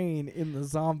much rain in the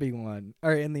zombie one,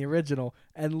 or in the original,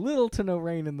 and little to no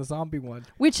rain in the zombie one.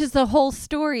 Which is the whole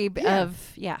story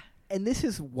of. And this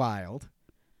is wild.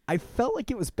 I felt like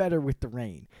it was better with the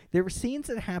rain. There were scenes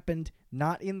that happened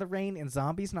not in the rain in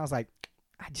Zombies, and I was like,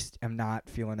 I just am not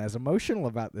feeling as emotional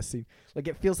about this scene. Like,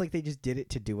 it feels like they just did it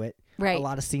to do it. Right. A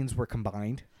lot of scenes were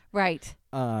combined. Right.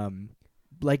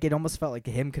 Like, it almost felt like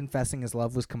him confessing his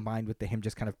love was combined with him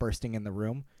just kind of bursting in the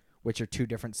room, which are two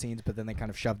different scenes, but then they kind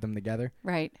of shoved them together.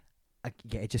 Right.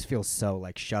 Yeah, it just feels so,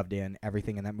 like, shoved in.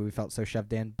 Everything in that movie felt so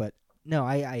shoved in. But, no,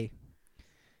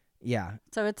 yeah.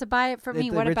 So it's a buy it for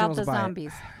me. What about the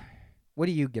zombies? What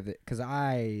do you give it? Because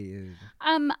I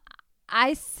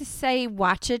say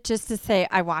watch it just to say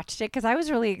I watched it because I was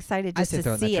really excited just to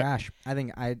throw see it in the it. Trash. I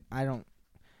think I don't.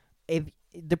 If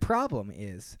the problem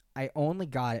is, I only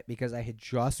got it because I had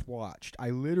just watched.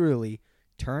 I literally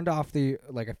turned off I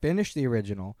finished the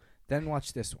original, then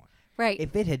watched this one. Right.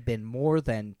 If it had been more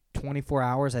than 24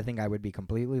 hours, I think I would be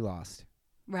completely lost.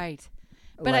 Right.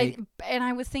 But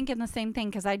I was thinking the same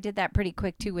thing because I did that pretty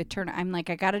quick too with Turner. I'm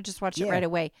like, I got to just watch it right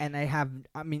away. And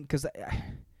because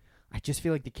I just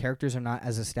feel like the characters are not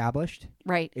as established.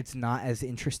 Right. It's not as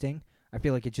interesting. I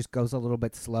feel like it just goes a little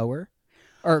bit slower.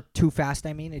 Or too fast,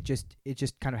 I mean. It just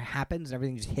kind of happens and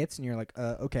everything just hits and you're like,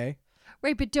 okay.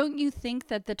 Right, but don't you think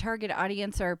that the target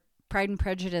audience are Pride and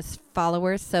Prejudice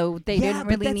followers, so they didn't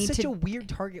really need to... Yeah, but that's such a weird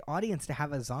target audience to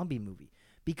have a zombie movie.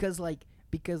 Because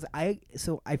I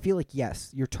feel like,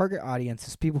 yes, your target audience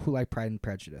is people who like Pride and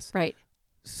Prejudice. Right.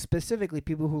 Specifically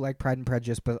people who like Pride and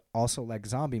Prejudice but also like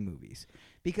zombie movies.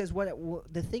 Because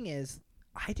the thing is,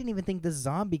 I didn't even think the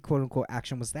zombie quote-unquote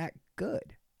action was that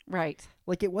good. Right.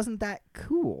 Like, it wasn't that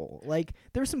cool. Like,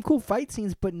 there were some cool fight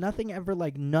scenes, but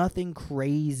nothing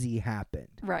crazy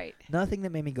happened. Right. Nothing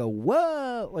that made me go,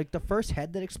 whoa. Like, the first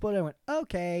head that exploded, I went,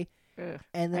 okay. Ugh,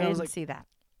 and then I was like, see that.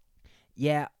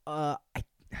 Yeah,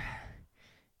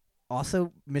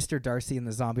 also, Mr. Darcy in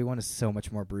the zombie one is so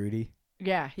much more broody.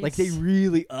 Yeah. Like, they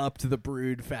really upped the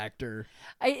brood factor.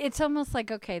 It's almost like,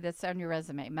 okay, that's on your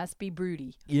resume. Must be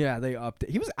broody. Yeah, they upped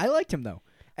it. I liked him, though.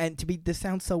 And this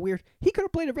sounds so weird, he could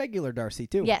have played a regular Darcy,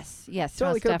 too. Yes.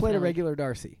 Totally could have played a regular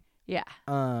Darcy. Yeah.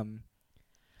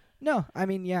 No, I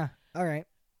mean, yeah. All right.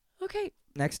 Okay.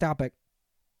 Next topic.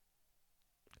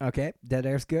 Okay, Dead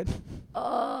Air's good.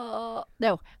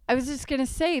 No, I was just gonna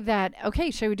say that. Okay,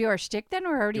 should we do our shtick then?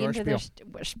 We're already into the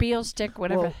spiel, shtick,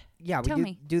 whatever. Well, yeah,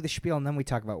 we do the spiel and then we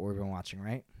talk about what we've been watching,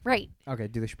 right? Right. Okay,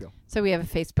 do the spiel. So we have a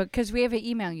Facebook because we have an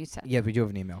email. You said. Yeah, we do have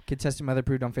an email. Kids Testing Mother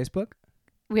Approved on Facebook.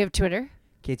 We have Twitter.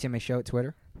 KTMA Show at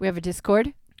Twitter. We have a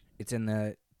Discord. It's in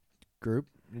the group.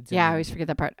 I always forget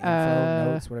that part.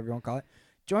 Info, notes, whatever you want to call it.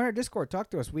 Join our Discord. Talk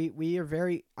to us. We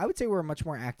are I would say we're much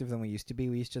more active than we used to be.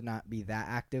 We used to not be that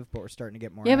active, but we're starting to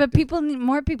get more active. But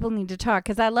more people need to talk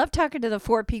because I love talking to the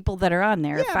 4 people that are on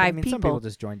there. Yeah, 5 people. Some people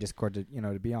just join Discord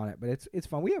to be on it, but it's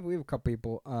fun. We have a couple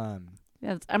people.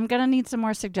 Yes, I'm gonna need some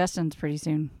more suggestions pretty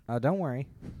soon. Oh, don't worry.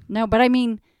 No, but I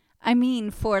mean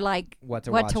for like What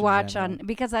to watch in on, general.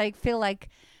 because I feel like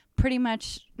pretty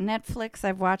much Netflix.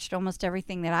 I've watched almost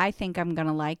everything that I think I'm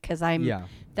gonna like because I'm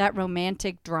that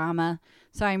romantic drama.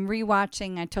 So I'm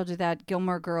rewatching. I told you that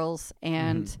Gilmore Girls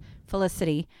and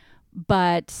Felicity,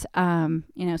 but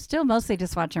still mostly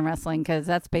just watching wrestling because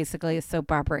that's basically a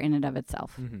soap opera in and of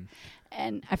itself.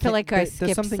 And I feel like I skipped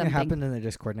There's something that happened in the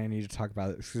Discord, and I need to talk about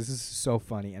it because this is so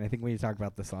funny, and I think we need to talk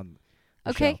about this on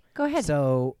the show. Go ahead.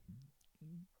 So,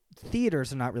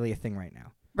 theaters are not really a thing right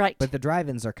now. Right. But the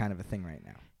drive-ins are kind of a thing right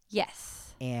now.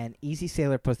 Yes. And Easy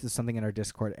Sailor posted something in our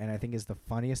Discord, and I think is the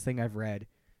funniest thing I've read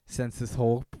since this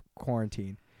whole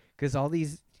quarantine. Because all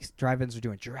these drive-ins are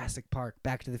doing Jurassic Park,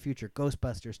 Back to the Future,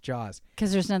 Ghostbusters, Jaws.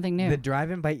 Because there's nothing new. The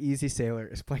drive-in by Easy Sailor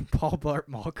is playing Paul Blart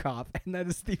Mall Cop, and that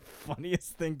is the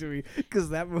funniest thing to me because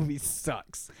that movie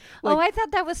sucks. I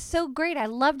thought that was so great. I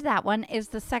loved that one. Is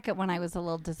the second one I was a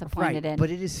little disappointed in. But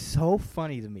it is so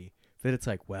funny to me that it's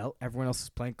like, well, everyone else is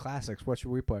playing classics. What should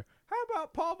we play? How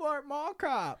about Paul Blart Mall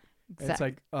Cop? And it's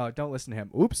like, oh, don't listen to him.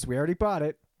 Oops, we already bought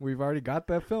it. We've already got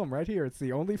that film right here. It's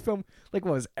the only film. Like,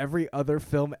 what was every other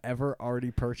film ever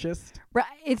already purchased? Right.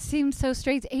 It seems so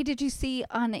strange. Hey, did you see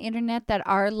on the internet that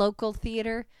our local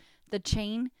theater, the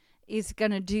chain, is going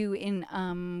to do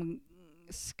in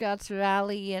Scotts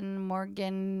Valley and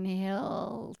Morgan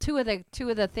Hill? Two of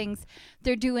the things.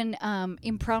 They're doing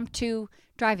impromptu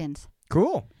drive-ins.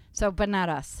 Cool. So, but not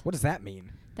us. What does that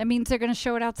mean? That means they're going to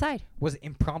show it outside. What does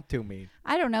impromptu mean?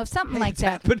 I don't know. Something like it's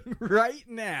that. happening right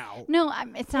now. No,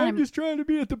 it's not. I'm just trying to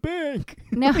be at the bank.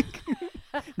 No.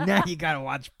 Now you got to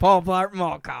watch Paul Blart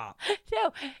Mall Cop.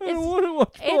 No. I don't want to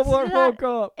watch Paul Blart Mall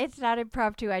Cop. It's not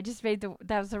impromptu. I just made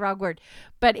that was the wrong word.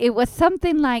 But it was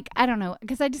something like, I don't know,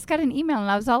 because I just got an email and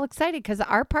I was all excited because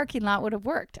our parking lot would have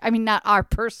worked. I mean, not our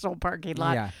personal parking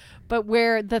lot, but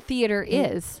where the theater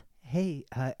is. Hey,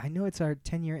 I know it's our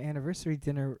 10-year anniversary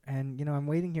dinner, and, I'm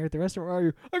waiting here at the restaurant. Where are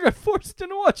you? I got forced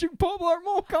into watching Paul Blart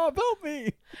Mall Cop. Help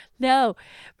me. No.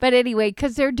 But anyway,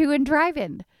 because they're doing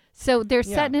drive-in. So they're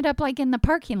setting it up like in the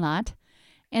parking lot,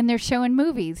 and they're showing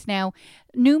movies. Now,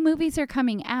 new movies are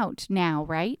coming out now,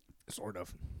 right? Sort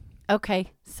of.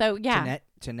 Okay. So, yeah.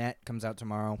 Tenet comes out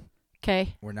tomorrow.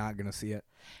 Okay. We're not going to see it.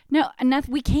 No, enough.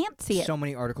 We can't see it. So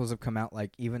many articles have come out,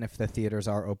 like, even if the theaters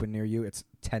are open near you,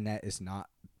 Tenet is not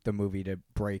the movie to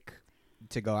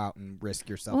go out and risk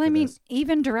yourself. Well, I mean,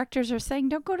 even directors are saying,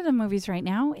 don't go to the movies right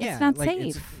now. It's not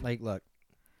safe. Look,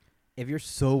 if you're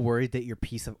so worried that your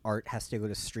piece of art has to go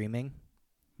to streaming,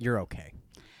 you're okay.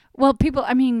 Well,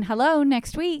 hello,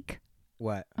 next week.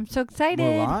 What? I'm so excited.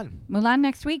 Mulan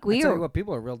next week. I tell you what,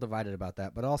 people are real divided about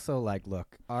that. But also, like,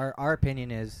 look, our opinion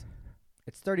is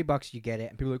it's $30, you get it.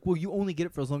 And people are like, well, you only get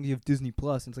it for as long as you have Disney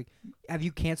Plus. And it's like, have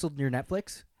you canceled your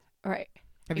Netflix? All right.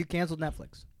 Have you canceled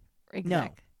Netflix? Exactly. No.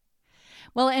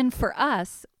 Well, and for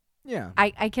us,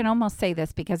 I can almost say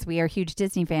this because we are huge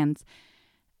Disney fans.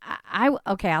 I'll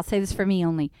say this for me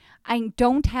only. I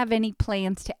don't have any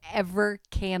plans to ever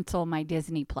cancel my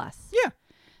Disney Plus. Yeah.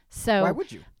 So why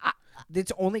would you? They're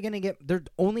only gonna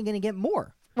get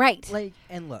more. Right. Like,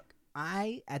 and look,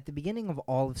 at the beginning of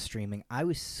all of streaming, I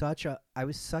was such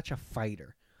a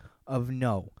fighter of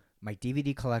no, my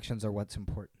DVD collections are what's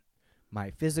important.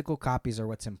 My physical copies are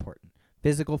what's important.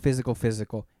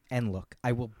 Physical. And look,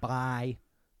 I will buy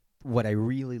what I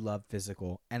really love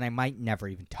physical, and I might never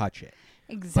even touch it.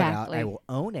 Exactly. But I will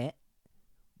own it.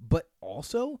 But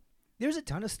also, there's a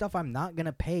ton of stuff I'm not going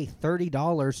to pay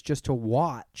 $30 just to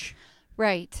watch.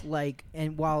 Right. Like,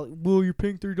 and while you're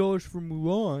paying $30 for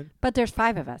Mulan. But there's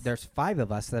 5 of us. There's 5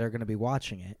 of us that are going to be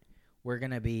watching it. We're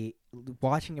going to be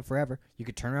watching it forever. You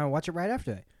could turn around and watch it right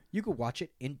after that. You could watch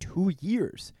it in 2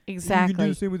 years. Exactly. You can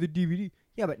do the same with a DVD.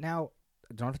 Yeah, but now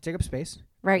I don't have to take up space.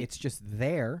 Right. It's just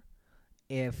there.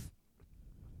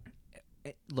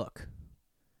 Look,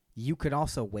 you could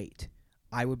also wait.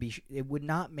 It would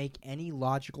not make any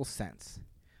logical sense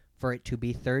for it to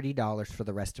be $30 for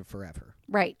the rest of forever.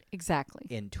 Right, exactly.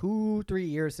 In 2-3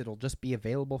 years, it'll just be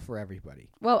available for everybody.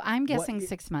 Well, I'm guessing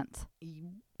 6 months.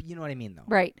 You know what I mean, though?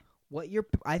 Right.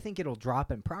 I think it'll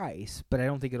drop in price, but I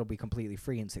don't think it'll be completely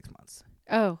free in 6 months.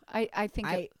 Oh, I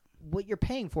think what you're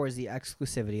paying for is the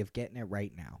exclusivity of getting it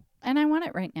right now. And I want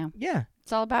it right now. Yeah.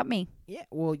 It's all about me. Yeah,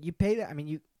 well, you pay that. I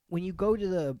mean, when you go to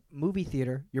the movie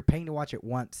theater, you're paying to watch it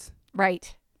once.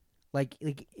 Right. Like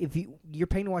if you're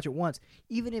paying to watch it once,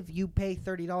 even if you pay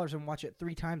 $30 and watch it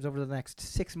 3 times over the next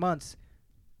 6 months,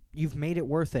 you've made it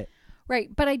worth it. Right,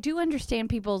 but I do understand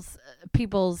people's.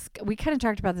 We kind of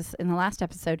talked about this in the last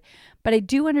episode, but I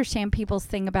do understand people's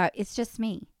thing about it's just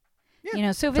me.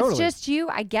 Yeah, so if it's just you,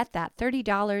 I get that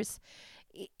 $30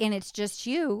 and it's just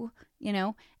you,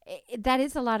 that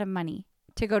is a lot of money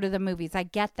to go to the movies. I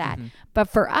get that. Mm-hmm. But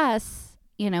for us,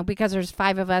 because there's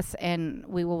 5 of us and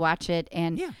we will watch it.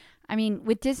 And Yeah. I mean,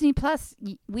 with Disney Plus,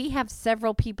 we have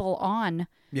several people on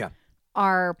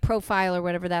our profile or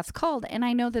whatever that's called. And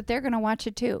I know that they're going to watch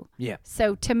it too. Yeah.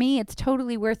 So to me, it's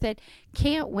totally worth it.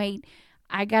 Can't wait.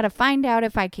 I got to find out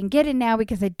if I can get it now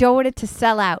because I don't want it to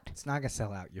sell out. It's not going to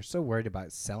sell out. You're so worried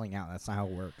about selling out. That's not how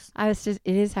it works. It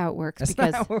is how it works. That's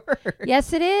because not how it works.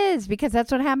 Yes, it is, because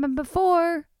that's what happened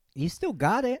before. You still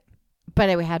got it.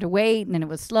 But we had to wait, and then it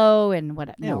was slow, and what?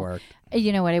 It No, worked.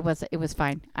 you know what? It was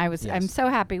fine. I'm so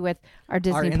happy with our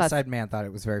Disney Our Plus. inside man thought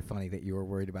it was very funny that you were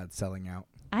worried about selling out.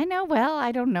 I know. Well,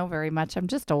 I don't know very much. I'm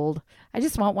just old. I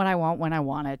just want what I want when I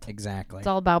want it. Exactly. It's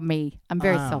all about me. I'm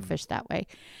very selfish that way.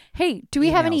 Hey, do we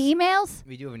have any emails?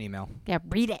 We do have an email. Yeah,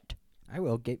 read it. I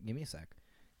will. Give me a sec.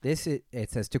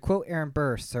 It says, to quote Aaron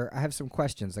Burr, sir, I have some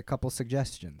questions, a couple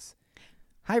suggestions.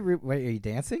 Hi, wait, are you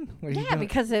dancing? What are you doing?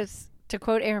 Because it's, to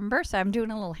quote Aaron Burr, I'm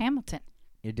doing a little Hamilton.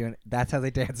 You're doing. That's how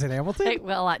they dance in Hamilton?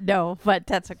 Well, no, but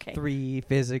that's okay. 3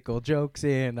 physical jokes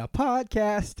in a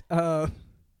podcast.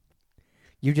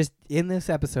 You just, in this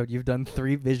episode, you've done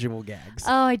 3 visual gags.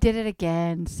 Oh, I did it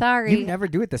again. Sorry. You never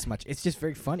do it this much. It's just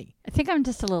very funny. I think I'm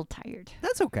just a little tired.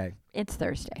 That's okay. It's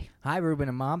Thursday. Hi, Ruben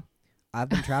and Mom. I've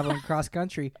been traveling cross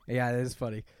country. Yeah, it is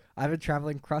funny. I've been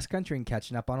traveling cross country and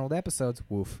catching up on old episodes.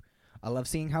 Woof. I love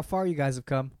seeing how far you guys have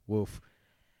come. Woof.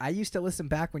 I used to listen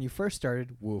back when you first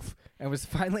started. Woof. And was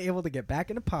finally able to get back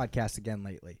into podcasts again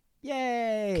lately.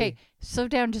 Yay! Okay, slow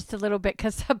down just a little bit,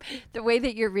 because the way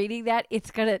that you're reading that,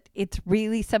 it's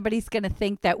really, somebody's gonna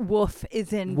think that woof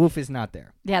is in. Woof is not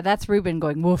there. Yeah, that's Ruben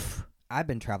going woof. I've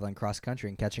been traveling cross country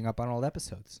and catching up on old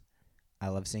episodes. I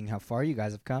love seeing how far you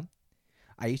guys have come.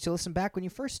 I used to listen back when you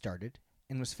first started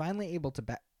and was finally able to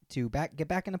get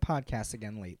back into podcasts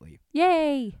again lately.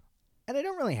 Yay! And I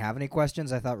don't really have any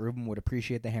questions. I thought Ruben would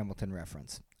appreciate the Hamilton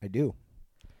reference. I do.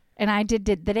 And I did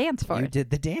the dance for You it.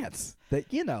 did the dance.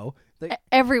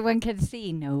 Everyone can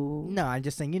see. No. No, I'm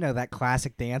just saying, that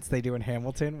classic dance they do in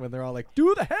Hamilton when they're all like,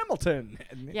 do the Hamilton.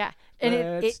 And Yeah.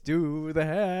 And let's do the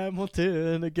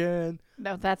Hamilton again.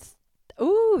 No, that's.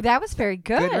 Ooh, that was very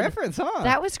good. Good reference, huh?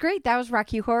 That was great. That was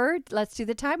Rocky Horror. Let's do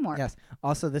the Time Warp. Yes.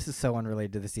 Also, this is so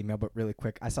unrelated to this email, but really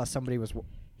quick. I saw somebody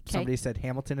said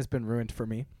Hamilton has been ruined for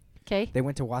me. Okay. They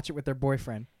went to watch it with their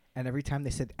boyfriend, and every time they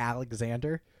said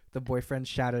Alexander, the boyfriend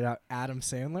shouted out Adam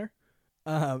Sandler.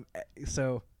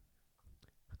 So,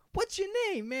 what's your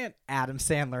name, man? Adam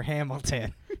Sandler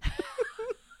Hamilton.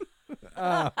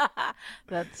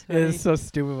 That's funny. It is so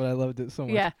stupid, but I loved it so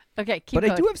much. Yeah. Okay, keep But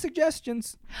going. I do have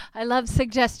suggestions. I love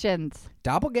suggestions.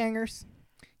 Doppelgangers.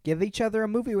 Give each other a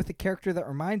movie with a character that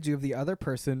reminds you of the other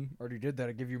person. Already did that.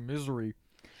 I give you Misery.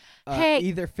 Hey.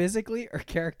 Either physically or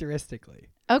characteristically.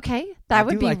 Okay, that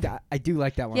would be. Like that. I do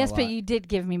like that one. Yes, a lot. but you did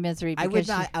give me Misery. I would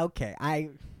not. Okay,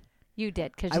 You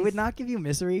did because I would not give you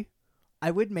Misery.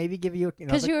 I would maybe give you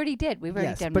because you already did. We've already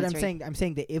yes, done but Misery. I'm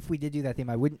saying that if we did do that theme,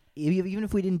 I wouldn't. Even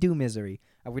if we didn't do Misery,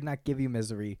 I would not give you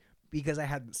Misery because I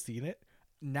hadn't seen it.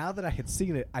 Now that I had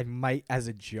seen it, I might as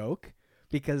a joke,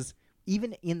 because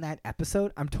even in that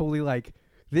episode, I'm totally like,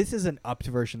 this is an upped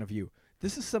version of you.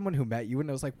 This is someone who met you and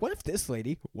was like, what if this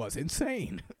lady was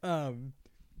insane?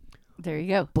 There you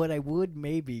go. But I would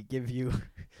maybe give you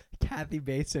Kathy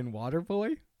Bates in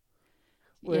Waterboy,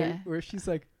 where she's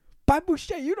like, "Bob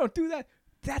Boucher, you don't do that.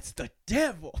 That's the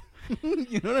devil."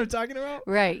 You know what I'm talking about?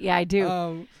 Right. Yeah, I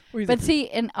do. But like, see,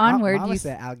 in Onward, Mama you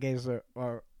said alligators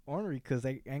are ornery because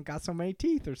they ain't got so many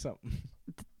teeth or something.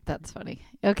 That's funny.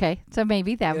 Okay, so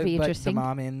maybe that would be but interesting.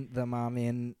 The mom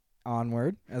in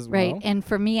Onward as right. well. And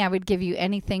for me, I would give you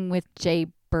anything with Jay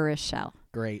Baruchel.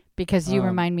 Great. Because you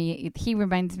remind me, he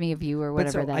reminds me of you or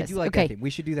whatever that is. I do like okay. that theme. We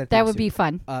should do that. That would be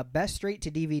fun. Best straight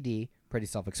to DVD. Pretty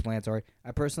self-explanatory.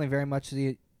 I personally very much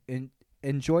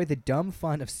enjoy the dumb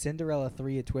fun of Cinderella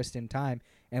 3: A Twist in Time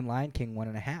and Lion King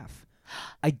 1.5.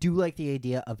 I do like the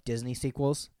idea of Disney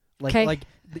sequels. Like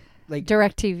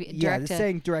direct TV. Yeah, they're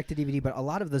saying direct to DVD, but a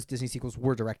lot of those Disney sequels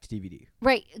were direct to DVD.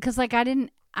 Right, because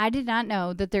I did not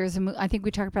know that there was I think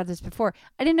we talked about this before.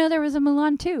 I didn't know there was a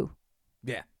Mulan 2.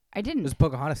 Yeah. I didn't. There's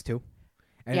Pocahontas too.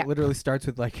 And yeah. It literally starts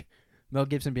with like Mel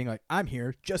Gibson being like, "I'm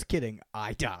here, just kidding,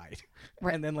 I died."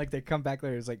 Right. And then like they come back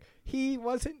later, it's like, "He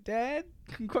wasn't dead?"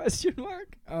 Question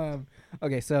mark.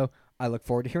 Okay, so I look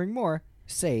forward to hearing more.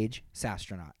 Sage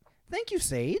Sastronaut. Thank you,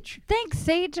 Sage. Thanks,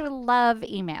 Sage. I love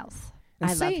emails. And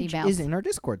I Sage love emails. is in our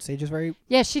Discord. Sage is very.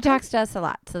 Yeah, she talks to us a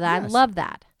lot, so I love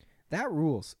that. That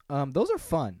rules. Those are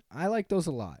fun. I like those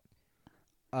a lot.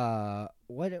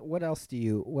 What else do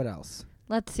you? What else?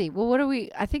 Let's see. Well, what do we?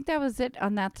 I think that was it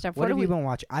on that stuff. What have you been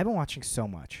watching? I've been watching so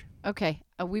much. Okay.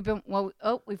 We've been. Well.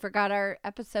 Oh, we forgot our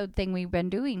episode thing we've been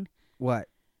doing. What?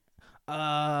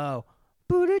 Oh.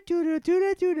 Muppets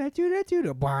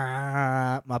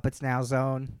Now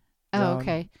Zone. Oh,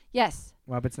 okay. Yes.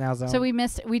 Muppets Now Zone. So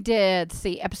we did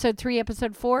see episode 3,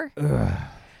 episode 4. Ugh.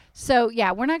 So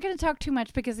yeah, we're not going to talk too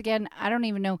much because again, I don't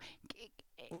even know.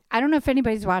 I don't know if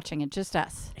anybody's watching it, just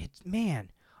us.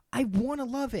 Man, I want to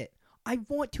love it. I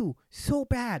want to so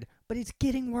bad, but it's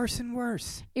getting worse and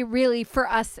worse. It really, for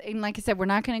us, and like I said, we're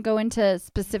not going to go into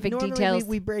specific details. Normally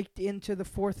we break into the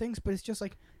 4 things, but it's just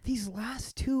like these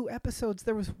last 2 episodes,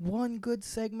 there was one good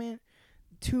segment,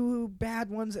 2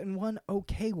 bad ones, and 1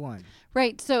 okay one.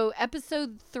 Right. So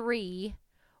episode 3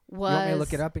 was. You want me to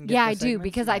look it up and get Yeah, the I do, segments?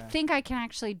 because I think I can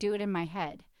actually do it in my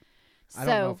head. I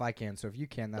don't know if I can, so if you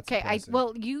can, that's okay. impressive.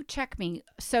 Well, you check me.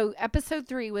 So episode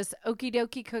 3 was Okie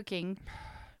Dokie Cooking.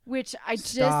 Which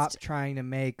Stop trying to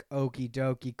make okie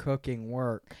dokie cooking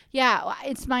work. Yeah,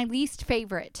 it's my least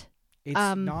favorite. It's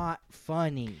not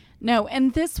funny. No,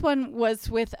 and this one was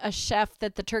with a chef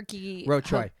that the turkey... Ro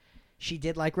Choi. She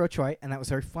did like Ro Choi, and that was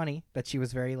very funny that she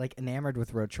was very enamored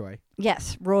with Ro Choi.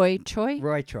 Yes, Roy Choi?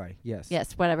 Roy Choi, yes.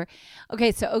 Yes, whatever.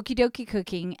 Okay, so Okie Dokie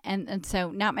Cooking, and so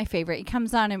not my favorite. It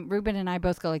comes on, and Ruben and I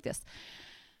both go like this.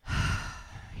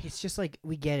 It's just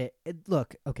we get it.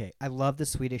 Look, okay, I love the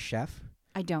Swedish Chef.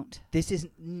 I don't. This is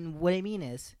what I mean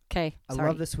is. Okay. I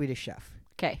love the Swedish Chef.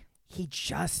 Okay. He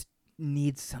just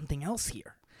needs something else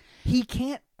here. He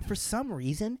can't, for some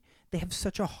reason, they have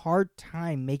such a hard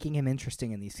time making him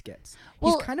interesting in these skits.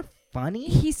 Well, he's kind of funny.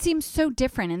 He seems so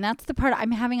different, and that's the part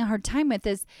I'm having a hard time with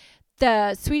is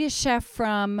the Swedish Chef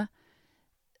from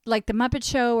the Muppet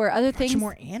Show or other things. Much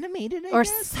more animated, I or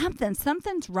guess.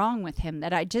 Something's wrong with him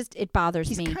that it bothers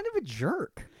me. He's kind of a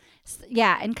jerk.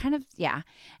 Yeah, and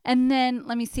and then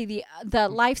let me see the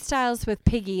Lifestyles with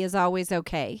Piggy is always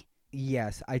okay.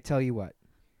 Yes, I tell you what,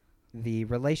 the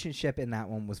relationship in that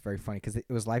one was very funny because it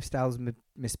was Lifestyles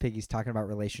Miss Piggy's talking about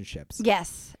relationships.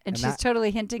 Yes, and she's totally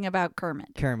hinting about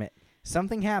Kermit.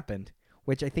 Something happened,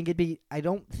 which I think I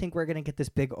don't think we're gonna get this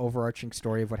big overarching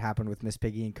story of what happened with Miss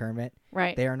Piggy and Kermit.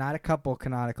 Right. They are not a couple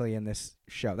canonically in this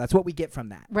show. That's what we get from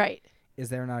that. Right. Is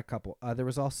they're not a couple. There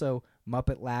was also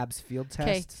Muppet Labs field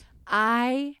tests.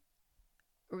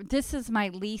 This is my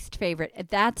least favorite.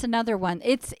 That's another one.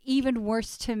 It's even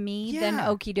worse to me than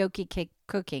Okie Dokie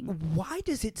Cooking. Why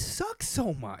does it suck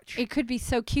so much? It could be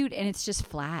so cute, and it's just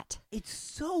flat. It's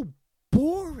so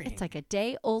boring. It's like a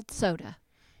day-old soda.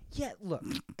 Yeah, look.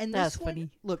 And That's this one, funny.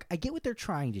 Look, I get what they're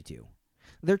trying to do.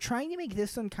 They're trying to make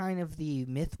this one kind of the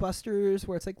Mythbusters,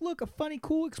 where it's like, look, a funny,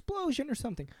 cool explosion or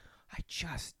something. I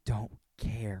just don't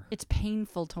care. It's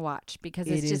painful to watch because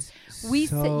it it's just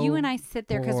so you and I sit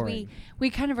there because boring.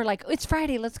 we kind of are like, it's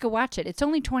Friday, let's go watch it. It's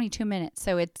only 22 minutes,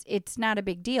 so it's not a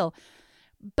big deal,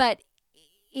 but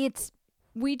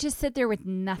we just sit there with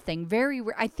nothing.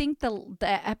 I think the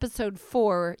episode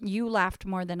 4 you laughed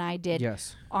more than I did.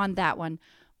 Yes. On that one,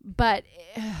 but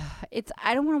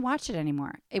I don't want to watch it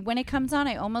anymore. When it comes on,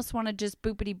 I almost want to just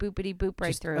boopity boop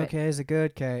right through it. Okay, is it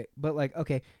good? Okay, but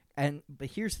okay. But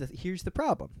here's the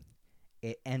problem.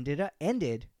 It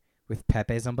ended with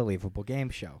Pepe's Unbelievable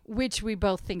Game Show, which we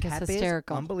both think is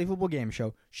hysterical. Unbelievable Game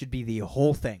Show should be the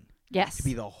whole thing. Yes, should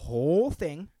be the whole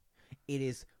thing. It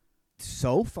is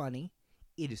so funny.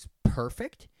 It is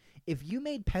perfect. If you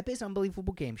made Pepe's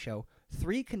Unbelievable Game Show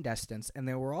 3 contestants and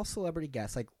they were all celebrity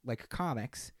guests, like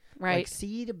comics, right? Like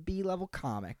C to B level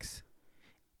comics,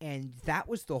 and that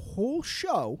was the whole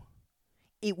show,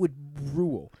 it would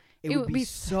rule. It would be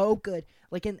so good.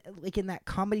 Like in that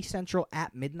Comedy Central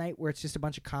at midnight where it's just a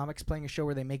bunch of comics playing a show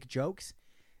where they make jokes.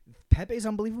 Pepe's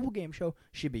Unbelievable Game Show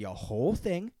should be a whole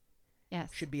thing. Yes.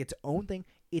 Should be its own thing.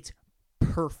 It's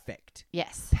perfect.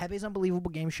 Yes. Pepe's Unbelievable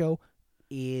Game Show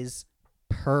is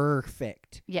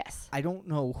perfect. Yes. I don't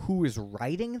know who is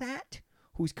writing that,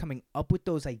 who's coming up with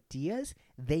those ideas.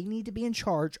 They need to be in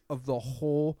charge of the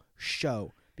whole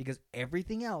show because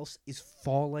everything else is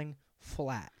falling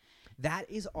flat. That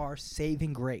is our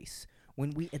saving grace.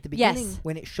 When we at the beginning,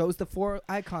 when it shows the 4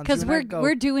 icons, because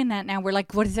we're doing that now. We're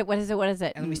like, what is it? What is it? What is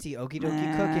it? And we see Okie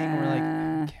Dokie Cooking. And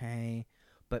we're like, okay,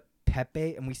 but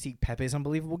Pepe, and we see Pepe's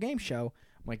Unbelievable Game Show.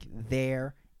 I'm like,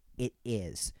 there it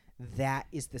is. That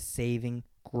is the saving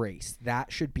grace.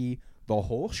 That should be the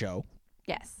whole show.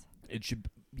 Yes, it should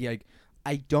be like.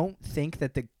 I don't think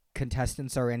that the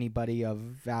contestants are anybody of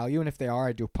value, and if they are,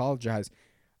 I do apologize.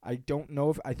 I don't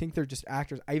know I think they're just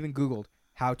actors. I even Googled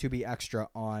how to be extra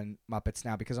on Muppets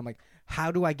Now because I'm like, how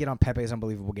do I get on Pepe's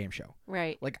Unbelievable Game Show?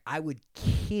 Right. Like, I would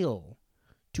kill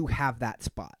to have that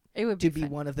spot. It would to be be fun.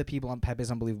 one of the people on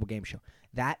Pepe's Unbelievable Game Show.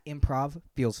 That improv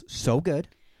feels so good.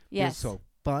 Yes. Feels so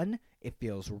fun. It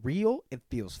feels real. It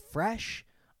feels fresh.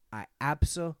 I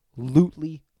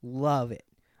absolutely love it.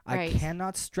 Right. I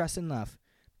cannot stress enough.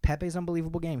 Pepe's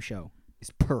Unbelievable Game Show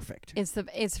is perfect.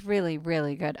 It's really,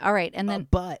 really good. All right, and then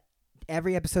But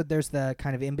every episode there's the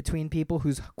kind of in between people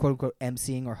who's quote unquote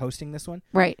emceeing or hosting this one.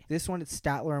 right, This one it's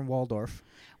Statler and Waldorf.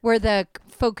 we're the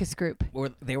focus group. Or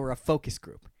they were a focus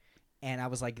group. And I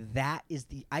was like, that is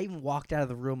the I even walked out of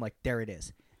the room like, there it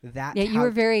is. That's Yeah, you how,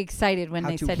 were very excited when how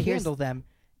they to said, "Here's." handle them,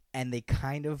 and they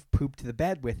kind of pooped the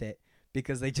bed with it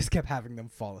because they just kept having them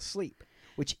fall asleep,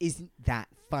 which isn't that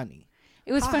funny.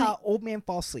 It was funny, Old man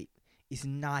fall asleep is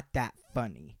not that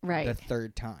funny. Right. The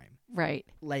third time, right?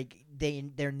 like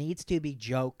there needs to be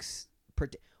jokes.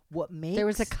 What makes There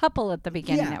was a couple at the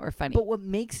beginning Yeah, that were funny. But what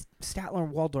makes Statler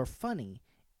and Waldorf funny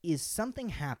is something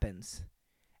happens,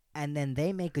 and then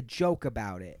they make a joke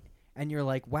about it, and you're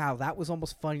like, wow, that was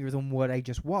almost funnier than what I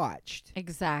just watched.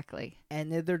 Exactly.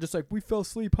 And they're just like, we fell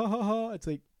asleep, ha ha ha. It's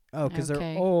like, oh, because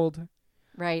Okay. they're old.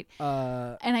 Right.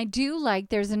 And I do like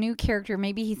there's a new character.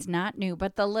 Maybe he's not new,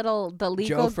 but the legal.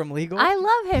 Joe from Legal. I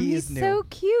love him. He He's is new. so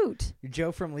cute.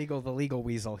 Joe from Legal, the legal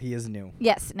weasel. He is new.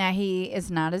 Yes. Now he is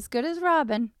not as good as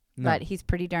Robin, No. but he's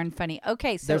pretty darn funny.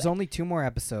 Okay, so There's only 2 more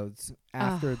episodes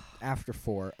after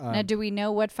 4. now do we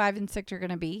know what 5 and 6 are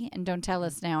going to be? And don't tell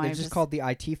us now. They're just called the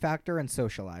IT Factor and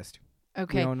Socialized. We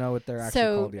okay. don't know what they're actually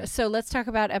called yet. So let's talk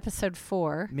about episode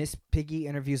 4. Miss Piggy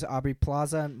interviews Aubrey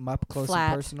Plaza and Mupp Close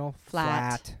Flat. and Personal.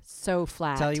 Flat. So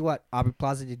flat. Tell you what, Aubrey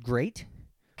Plaza did great,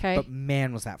 Okay. but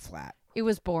man, was that flat. It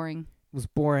was boring. It was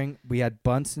boring. We had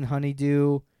Bunce and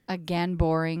Honeydew, Again,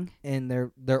 boring. and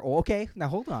they're okay. Now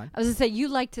hold on. I was going to say, you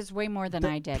liked his way more than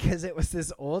I did. Because it was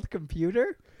this old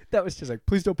computer that was just like,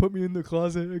 please don't put me in the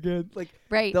closet again. Like,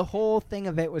 Right. the whole thing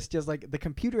of it was just like, the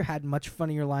computer had much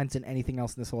funnier lines than anything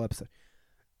else in this whole episode.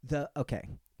 We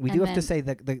And do have to then- say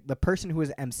that the person who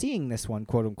was emceeing this one,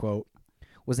 quote unquote,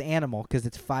 was Animal, because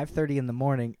it's 5:30 in the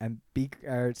morning and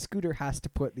Scooter has to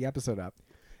put the episode up.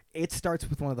 It starts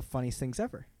with one of the funniest things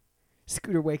ever.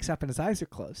 Scooter wakes up and his eyes are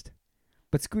closed,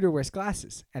 but Scooter wears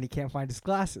glasses and he can't find his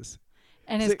glasses.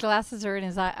 And So- his glasses are in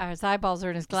his his eyeballs are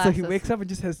in his glasses. So he wakes up and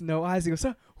just has no eyes. He goes,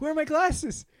 where are my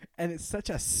glasses? And it's such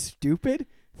a stupid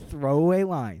throwaway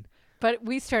line. But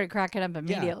we started cracking up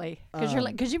immediately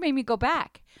because you made me go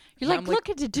back. You're Yeah, like, I'm like- look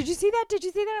at it. Did you see that? Did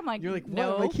you see that? I'm like, You're like, what?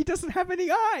 no. Like, he doesn't have any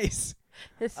eyes.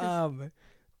 This is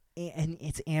And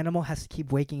its Animal has to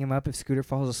keep waking him up if Scooter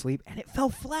falls asleep, and it fell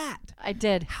flat. I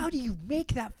did. How do you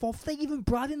make that fall? They even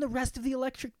brought in the rest of the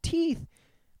Electric Teeth,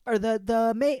 or the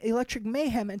Electric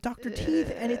Mayhem and Dr.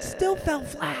 Teeth, and it still fell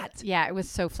flat. Yeah, it was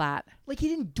so flat. Like, he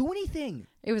didn't do anything.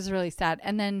 It was really sad.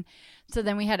 And then, so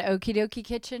then we had Okie Dokie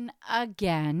Kitchen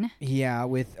again. Yeah,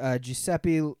 with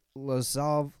Giuseppe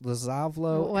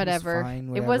Lozavlo. Whatever.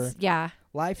 Fine, It was, yeah.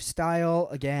 Lifestyle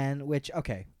again, which,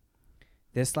 okay,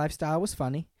 this lifestyle was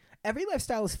funny. Every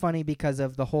lifestyle is funny because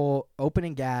of the whole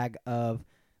opening gag of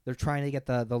they're trying to get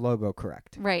the logo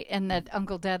correct. Right. And that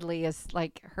Uncle Deadly is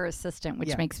like her assistant, which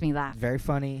Yeah. makes me laugh. Very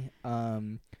funny.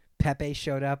 Pepe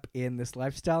showed up in this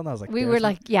lifestyle, and I was like, We "There's were my-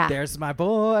 like, yeah. there's my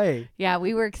boy." Yeah,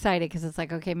 we were excited because it's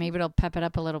like, okay, maybe it'll pep it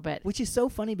up a little bit. Which is so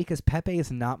funny because Pepe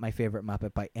is not my favorite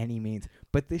Muppet by any means,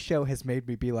 but this show has made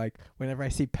me be like, whenever I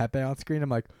see Pepe on screen, I'm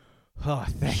like, oh,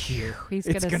 thank you. He's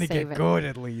It's gonna get save it. good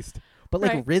at least. But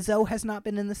like Right. Rizzo has not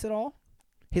been in this at all.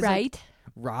 His, like, Right?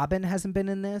 Robin hasn't been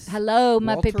in this. Hello,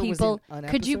 Walter Muppet was in people. an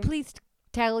Could you episode. please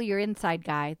tell your inside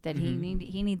guy that Mhm.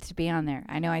 he needs to be on there?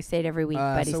 I know I say it every week,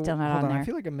 but he's So still not hold on I there.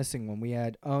 feel like I'm missing one. We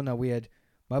had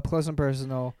Mupp Close and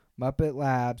Personal, Muppet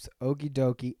Labs, Okie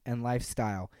Dokie, and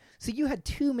Lifestyle. So you had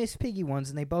 2 Miss Piggy ones,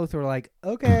 and they both were like,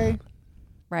 okay,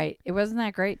 Right. It wasn't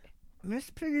that great. Miss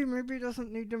Piggy maybe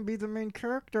doesn't need to be the main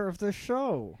character of the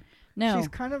show. No. She's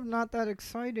kind of not that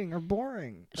exciting or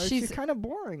boring. Or she's She's- kind of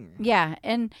boring. Yeah,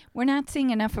 and we're not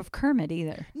seeing enough of Kermit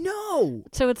either. No.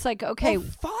 So it's like, okay, Oh,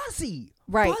 Fozzie.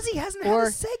 Right. Fozzie hasn't had Or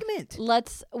a segment.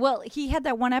 well, he had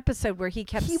that one episode where he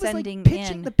kept He was sending like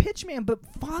pitching in. the pitch man, but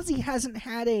Fozzie hasn't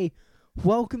had a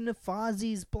welcome to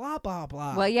Fozzie's blah blah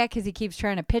blah. Well, yeah, because he keeps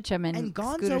trying to pitch him, and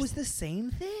Gonzo Scooter's- is the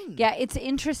same thing. Yeah, it's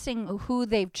interesting who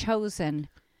they've chosen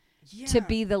Yeah. to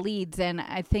be the leads, and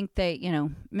I think that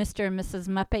Mr. and Mrs.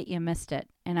 Muppet, you missed it,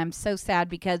 and I'm so sad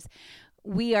because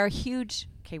we are huge.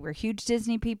 Okay, we're huge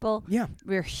Disney people. Yeah.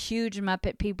 We're huge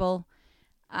Muppet people.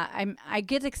 I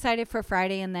get excited for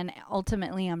Friday, and then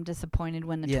ultimately I'm disappointed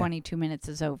when the Yeah. 22 minutes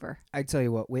is over. I tell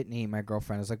you what, Whitney, my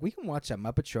girlfriend, is like, we can watch that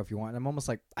Muppet Show if you want. And I'm almost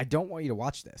like, I don't want you to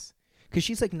watch this. Because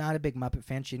she's like not a big Muppet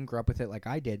fan. She didn't grow up with it like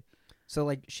I did. So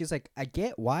like she's like, I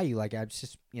get why you like it.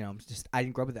 I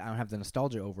didn't grow up with it. I don't have the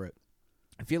nostalgia over it.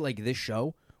 I feel like this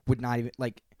show would not even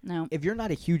like. No. If you're not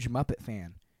a huge Muppet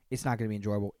fan, it's not going to be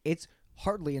enjoyable. It's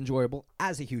hardly enjoyable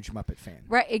as a huge Muppet fan.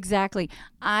 Right, exactly.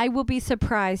 I will be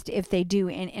surprised if they do,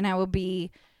 and I will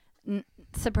be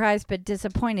surprised but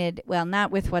disappointed. Well, not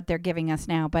with what they're giving us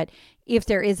now, but if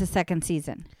there is a second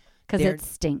season, because it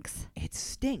stinks. It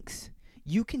stinks.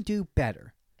 You can do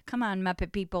better. Come on,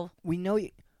 Muppet people. We know you,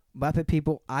 Muppet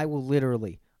people. I will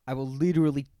literally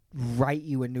write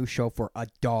you a new show for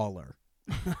 $1.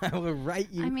 I will write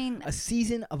you a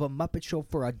season of a Muppet Show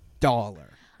for $1.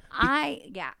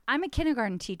 I'm a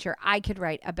kindergarten teacher. I could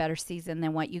write a better season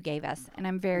than what you gave us, and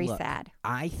I'm very sad.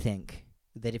 I think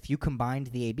that if you combined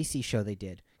the ABC show they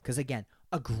did, because again,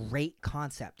 a great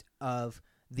concept of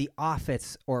The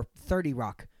Office or 30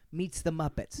 Rock meets The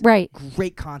Muppets. Right.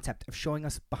 Great concept of showing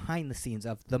us behind the scenes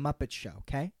of The Muppet Show,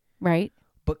 okay? Right.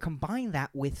 But combine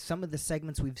that with some of the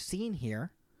segments we've seen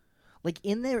here. Like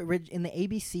in the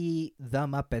ABC The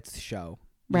Muppets show,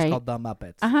 it's called The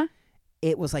Muppets.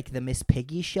 It was like the Miss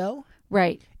Piggy show.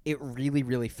 Right. It really,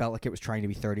 really felt like it was trying to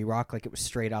be 30 Rock. Like it was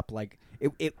straight up like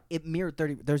it mirrored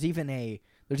 30. There's even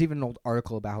an old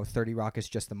article about how 30 Rock is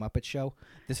just the Muppet Show.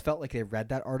 This felt like they read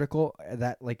that article,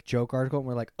 that like joke article, and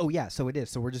we're like, oh yeah, so it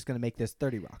is. So we're just gonna make this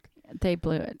 30 Rock. They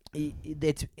blew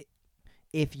it.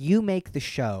 If you make the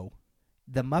show,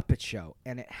 the Muppet Show,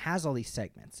 and it has all these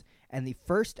segments. And the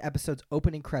first episode's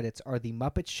opening credits are the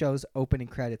Muppet Show's opening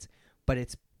credits, but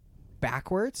it's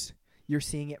backwards. You're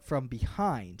seeing it from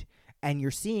behind, and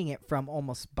you're seeing it from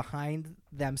almost behind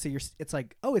them. So it's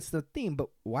like, oh, it's the theme, but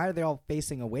why are they all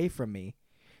facing away from me?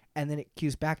 And then it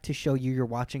cues back to show you're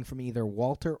watching from either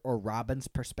Walter or Robin's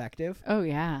perspective. Oh,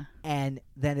 yeah. And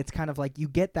then it's kind of like you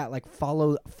get that like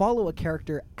follow a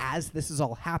character as this is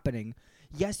all happening.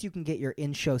 Yes, you can get your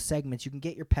in-show segments. You can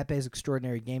get your Pepe's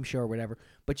Extraordinary Game Show or whatever,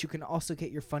 but you can also get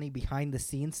your funny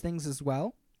behind-the-scenes things as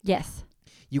well. Yes.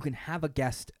 You can have a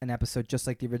guest an episode just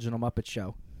like the original Muppet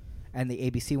Show and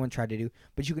the ABC one tried to do,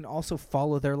 but you can also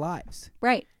follow their lives.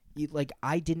 Right.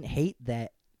 I didn't hate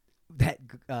that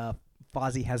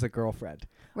Fozzie has a girlfriend.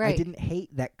 Right. I didn't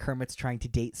hate that Kermit's trying to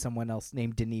date someone else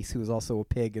named Denise who is also a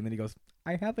pig, and then he goes,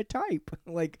 I have a type.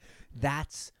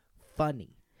 That's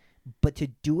funny. But to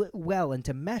do it well and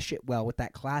to mesh it well with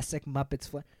that classic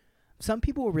Muppets some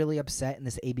people were really upset in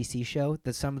this ABC show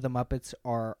that some of the Muppets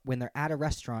are, when they're at a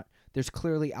restaurant, there's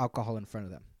clearly alcohol in front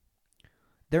of them.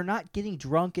 They're not getting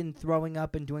drunk and throwing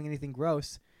up and doing anything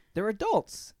gross. They're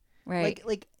adults. Right.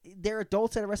 Like they're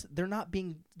adults at a restaurant. They're not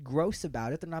being gross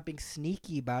about it. They're not being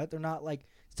sneaky about it. They're not like,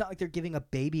 it's not like they're giving a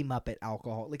baby Muppet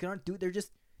alcohol. They're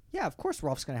just, yeah, of course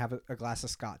Rolf's going to have a glass of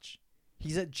scotch.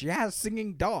 He's a jazz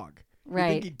singing dog. Right.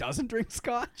 You think he doesn't drink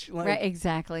scotch? Right,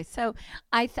 exactly. So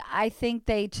I think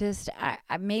they just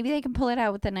maybe they can pull it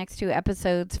out with the next 2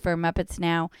 episodes for Muppets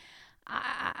Now.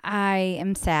 I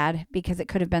am sad because it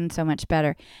could have been so much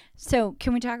better. So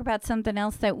can we talk about something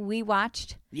else that we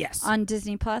watched? Yes. On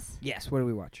Disney Plus? Yes. What did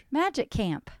we watch? Magic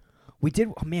Camp. We did.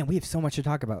 Oh man, we have so much to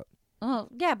talk about. Oh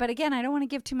yeah, but again, I don't want to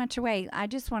give too much away. I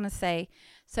just want to say,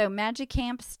 so Magic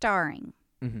Camp starring.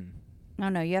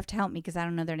 Mm-hmm. No, you have to help me because I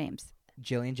don't know their names.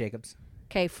 Jillian Jacobs.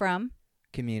 Okay, from?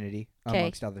 Community,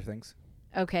 amongst other things.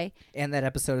 Okay. And that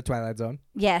episode of Twilight Zone.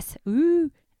 Yes.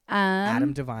 Ooh.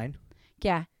 Adam Devine.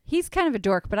 Yeah. He's kind of a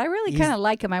dork, but I really kind of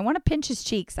like him. I want to pinch his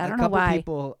cheeks. I don't know why. A couple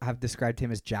people have described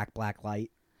him as Jack Blacklight.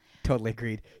 Totally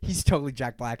agreed. He's totally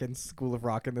Jack Black in School of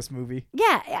Rock in this movie.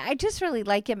 Yeah, I just really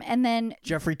like him. And then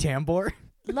Jeffrey Tambor.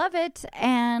 Love it.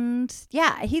 And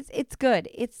yeah, it's good.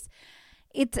 It's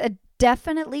a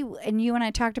definitely, and you and I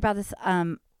talked about this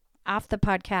off the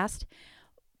podcast,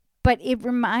 but it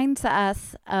reminds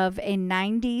us of a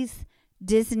 90s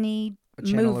Disney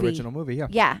Channel movie. Original movie, yeah.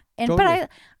 Yeah. And totally. But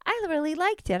I really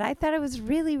liked it. I thought it was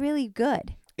really, really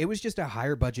good. It was just a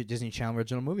higher budget Disney Channel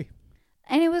original movie.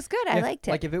 And it was good. I liked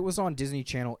it. Like if it was on Disney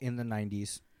Channel in the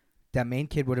 90s, that main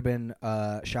kid would have been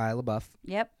Shia LaBeouf.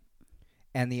 Yep.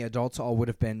 And the adults all would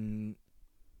have been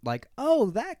like, oh,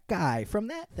 that guy from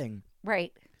that thing.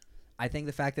 Right. I think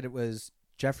the fact that it was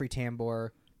Jeffrey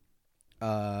Tambor,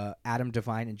 Adam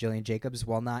Devine, and Jillian Jacobs,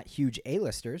 while not huge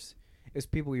A-listers, it was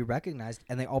people we recognized,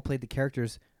 and they all played the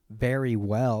characters very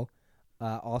well.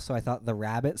 Also, I thought the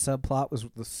rabbit subplot was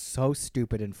so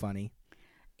stupid and funny.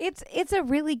 It's a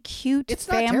really cute, it's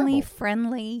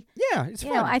family-friendly. Yeah, it's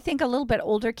fun. You know, I think a little bit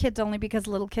older kids only because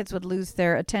little kids would lose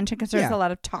their attention because there's a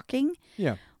lot of talking.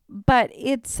 Yeah. But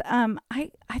it's I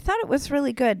thought it was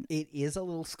really good. It is a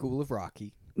little School of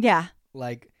Rocky. Yeah.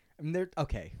 Like, I mean,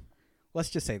 okay. Let's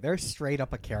just say they're straight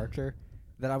up a character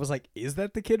that I was like, is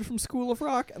that the kid from School of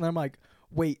Rock? And I'm like,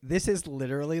 wait, this is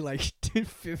literally like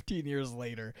 15 years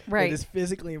later. Right. It is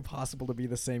physically impossible to be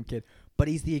the same kid, but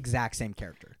he's the exact same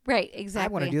character. Right, exactly.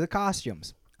 I want to do the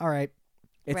costumes. All right.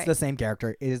 It's the same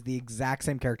character. It is the exact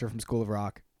same character from School of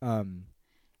Rock.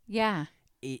 Yeah.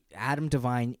 Adam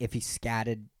Devine, if he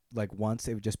scatted like once,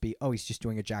 it would just be, oh, he's just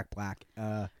doing a Jack Black.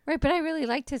 Right, but I really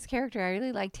liked his character. I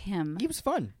really liked him. He was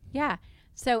fun. Yeah.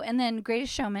 So, and then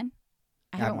Greatest Showman.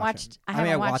 I haven't watched.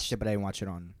 I watched it, but I didn't watch it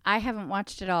on. I haven't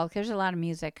watched it all. There's a lot of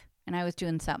music, and I was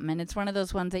doing something, and it's one of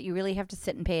those ones that you really have to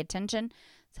sit and pay attention.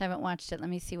 So I haven't watched it. Let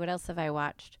me see, what else have I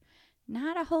watched?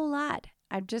 Not a whole lot.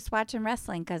 I'm just watching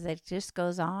wrestling because it just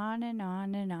goes on and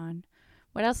on and on.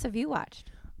 What else have you watched?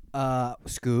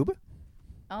 Scoob.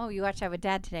 Oh, you watched that with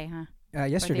Dad today, huh?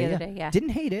 Yesterday, or the other day, yeah. Didn't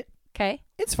hate it. Okay.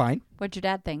 It's fine. What'd your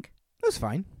dad think? It was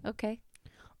fine. Okay.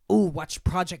 Ooh, watch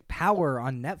Project Power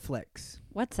on Netflix.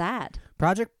 What's that?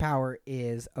 Project Power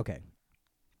is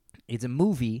it's a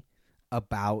movie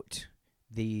about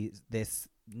this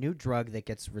new drug that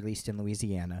gets released in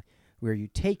Louisiana, where you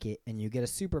take it and you get a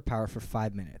superpower for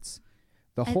 5 minutes.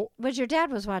 Was your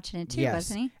dad was watching it too, yes.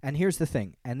 wasn't he? And here's the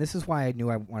thing, and this is why I knew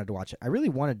I wanted to watch it. I really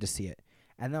wanted to see it,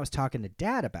 and then I was talking to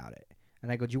Dad about it,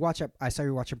 and I go, "Did you watch it? I saw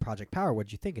you watching Project Power. What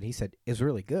did you think?" And he said, "It's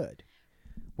really good,"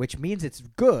 which means it's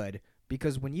good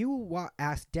because when you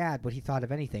ask Dad what he thought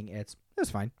of anything, it was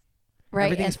fine. Right.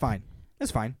 Everything's fine.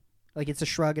 It's fine. Like, it's a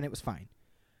shrug, and it was fine.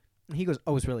 And he goes,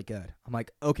 "Oh, it's really good." I'm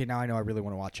like, "Okay, now I know I really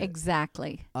want to watch it."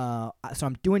 Exactly. So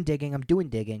I'm doing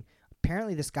digging.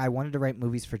 Apparently, this guy wanted to write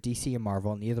movies for DC and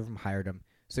Marvel, and neither of them hired him.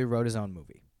 So he wrote his own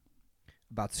movie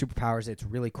about superpowers. It's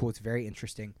really cool. It's very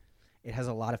interesting. It has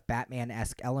a lot of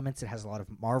Batman-esque elements. It has a lot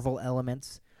of Marvel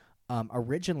elements.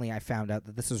 Originally, I found out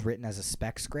that this was written as a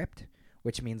spec script,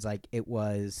 which means like it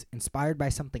was inspired by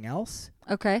something else.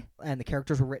 Okay. And the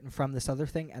characters were written from this other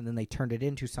thing, and then they turned it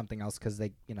into something else because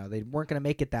they weren't going to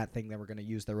make it that thing. They were going to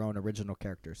use their own original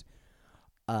characters.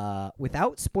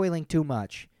 Without spoiling too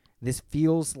much, this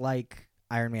feels like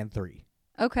Iron Man 3.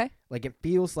 Okay. Like, it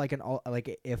feels like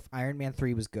if Iron Man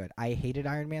 3 was good. I hated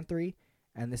Iron Man 3,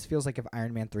 and this feels like if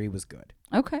Iron Man 3 was good.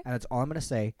 Okay. And that's all I'm going to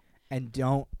say. And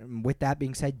with that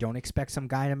being said, don't expect some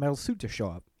guy in a metal suit to show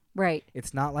up. Right.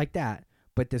 It's not like that.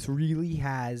 But this really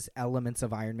has elements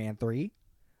of Iron Man 3,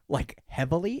 like,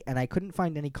 heavily, and I couldn't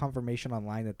find any confirmation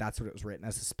online that that's what it was written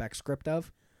as a spec script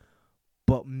of.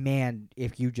 But, man,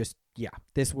 if you just,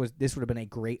 this would have been a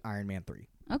great Iron Man 3.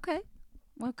 Okay.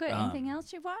 Well, good. Anything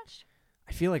else you've watched?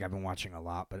 I feel like I've been watching a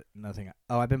lot, but nothing.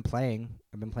 Oh, I've been playing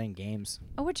games.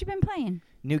 Oh, what you been playing?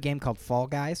 New game called Fall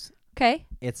Guys. Okay.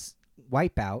 It's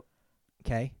Wipeout,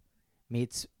 okay,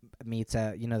 meets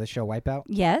the show Wipeout?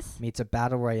 Yes. Meets a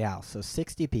battle royale. So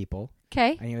 60 people.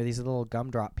 Okay. And these little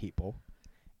gumdrop people.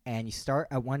 And you start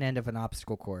at one end of an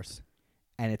obstacle course,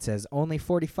 and it says only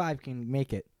 45 can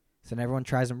make it. So then everyone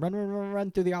tries and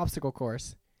run through the obstacle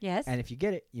course. Yes. And if you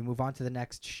get it, you move on to the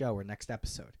next show or next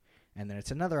episode. And then it's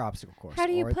another obstacle course. How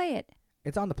do you play it?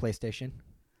 It's on the PlayStation.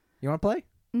 You want to play?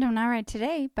 No, not right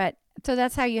today. But so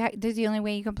that's how you. This is the only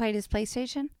way you can play it is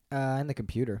PlayStation. And the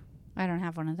computer. I don't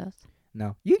have one of those.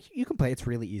 No, you can play. It's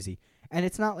really easy, and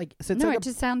it's not like so. It's it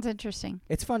just sounds interesting.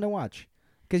 It's fun to watch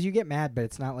because you get mad, but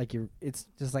it's not like you're. It's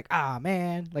just like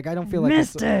man, like I don't feel like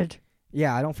missed it.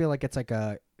 Yeah, I don't feel like it's like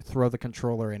a throw the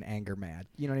controller in anger mad.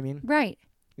 You know what I mean? Right.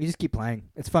 You just keep playing.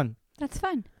 It's fun. That's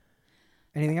fun.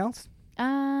 Anything else?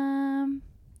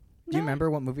 Do you remember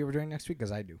what movie we're doing next week?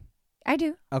 Because I do. I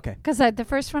do. Okay. Because the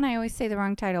first one I always say the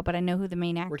wrong title, but I know who the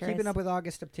main actor is. We're keeping up with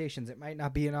August adaptations. It might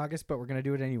not be in August, but we're going to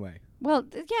do it anyway. Well,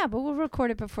 yeah, but we'll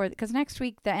record it before, because next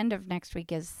week, the end of next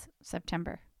week is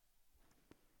September.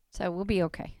 So we'll be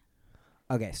okay.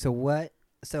 Okay,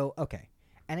 okay.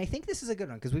 And I think this is a good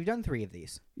one, because we've done 3 of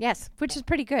these. Yes, which is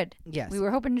pretty good. Yes. We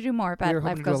were hoping to do more, but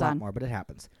life goes on. a lot more, but it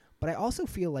happens. But I also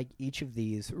feel like each of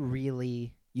these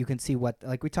really, you can see what,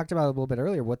 like we talked about a little bit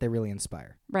earlier, what they really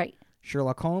inspire. Right.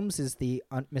 Sherlock Holmes is the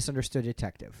misunderstood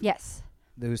detective. Yes.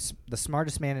 The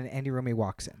smartest man in any room he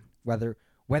walks in, whether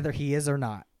he is or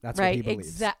not. That's what he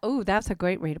believes. Oh, that's a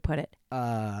great way to put it.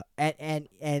 And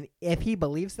if he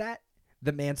believes that,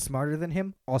 the man smarter than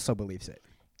him also believes it.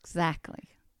 Exactly.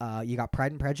 You got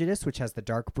Pride and Prejudice, which has the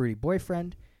dark, broody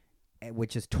boyfriend,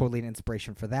 which is totally an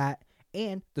inspiration for that,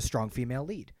 and the strong female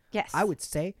lead. Yes. I would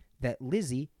say that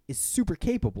Lizzie is super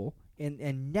capable,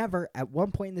 and never at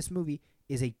one point in this movie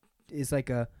is like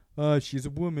a she's a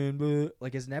woman, but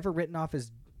like is never written off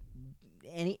as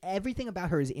everything about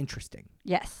her is interesting.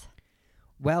 Yes.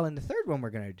 Well, and the third one we're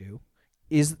gonna do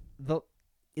is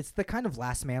it's the kind of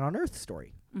Last Man on Earth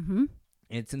story. Mm-hmm.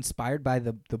 It's inspired by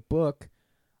the book.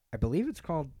 I believe it's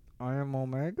called I Am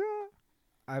Omega.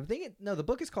 The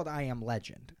book is called I Am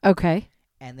Legend. Okay.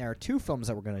 And there are 2 films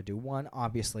that we're going to do. One,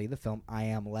 obviously, the film I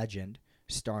Am Legend,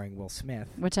 starring Will Smith.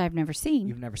 Which I've never seen.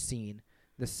 You've never seen.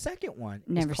 The second one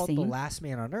Never is called seen. The Last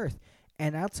Man on Earth.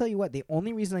 And I'll tell you what, the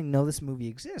only reason I know this movie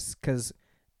exists, because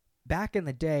back in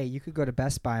the day, you could go to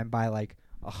Best Buy and buy like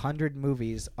 100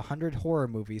 movies, 100 horror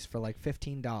movies for like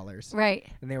 $15. Right.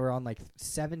 And they were on like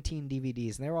 17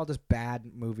 DVDs. And they were all just bad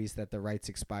movies that the rights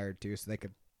expired to, so they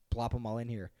could plop them all in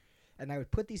here. And I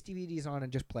would put these DVDs on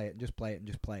and just play it and just play it and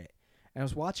just play it. And I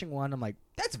was watching one. I'm like,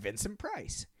 that's Vincent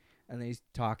Price. And then he's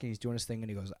talking. He's doing his thing. And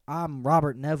he goes, I'm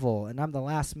Robert Neville. And I'm the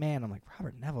last man. I'm like,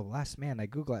 Robert Neville, last man. I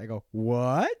Google it. I go,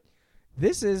 what?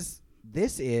 This is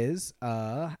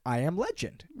I Am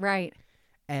Legend. Right.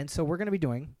 And so we're going to be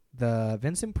doing the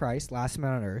Vincent Price Last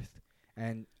Man on Earth,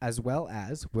 and as well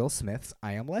as Will Smith's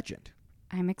I Am Legend.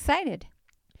 I'm excited.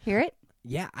 Hear it?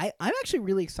 Yeah, I'm actually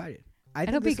really excited.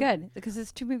 It'll be good because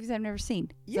it's 2 movies I've never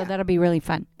seen. Yeah. So that'll be really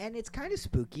fun. And it's kind of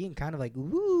spooky and kind of like,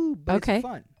 ooh, but Okay. it's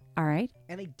fun. All right.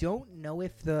 And I don't know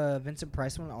if the Vincent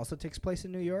Price one also takes place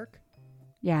in New York.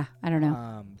 Yeah, I don't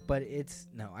know. But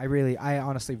I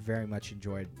honestly very much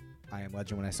enjoyed I Am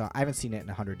Legend when I saw it. I haven't seen it in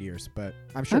 100 years, but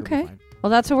I'm sure it'll be fine. Well,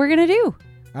 that's what we're going to do.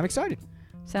 I'm excited.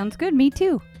 Sounds good. Me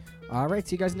too. All right,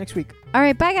 see you guys next week. All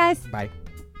right. Bye, guys. Bye.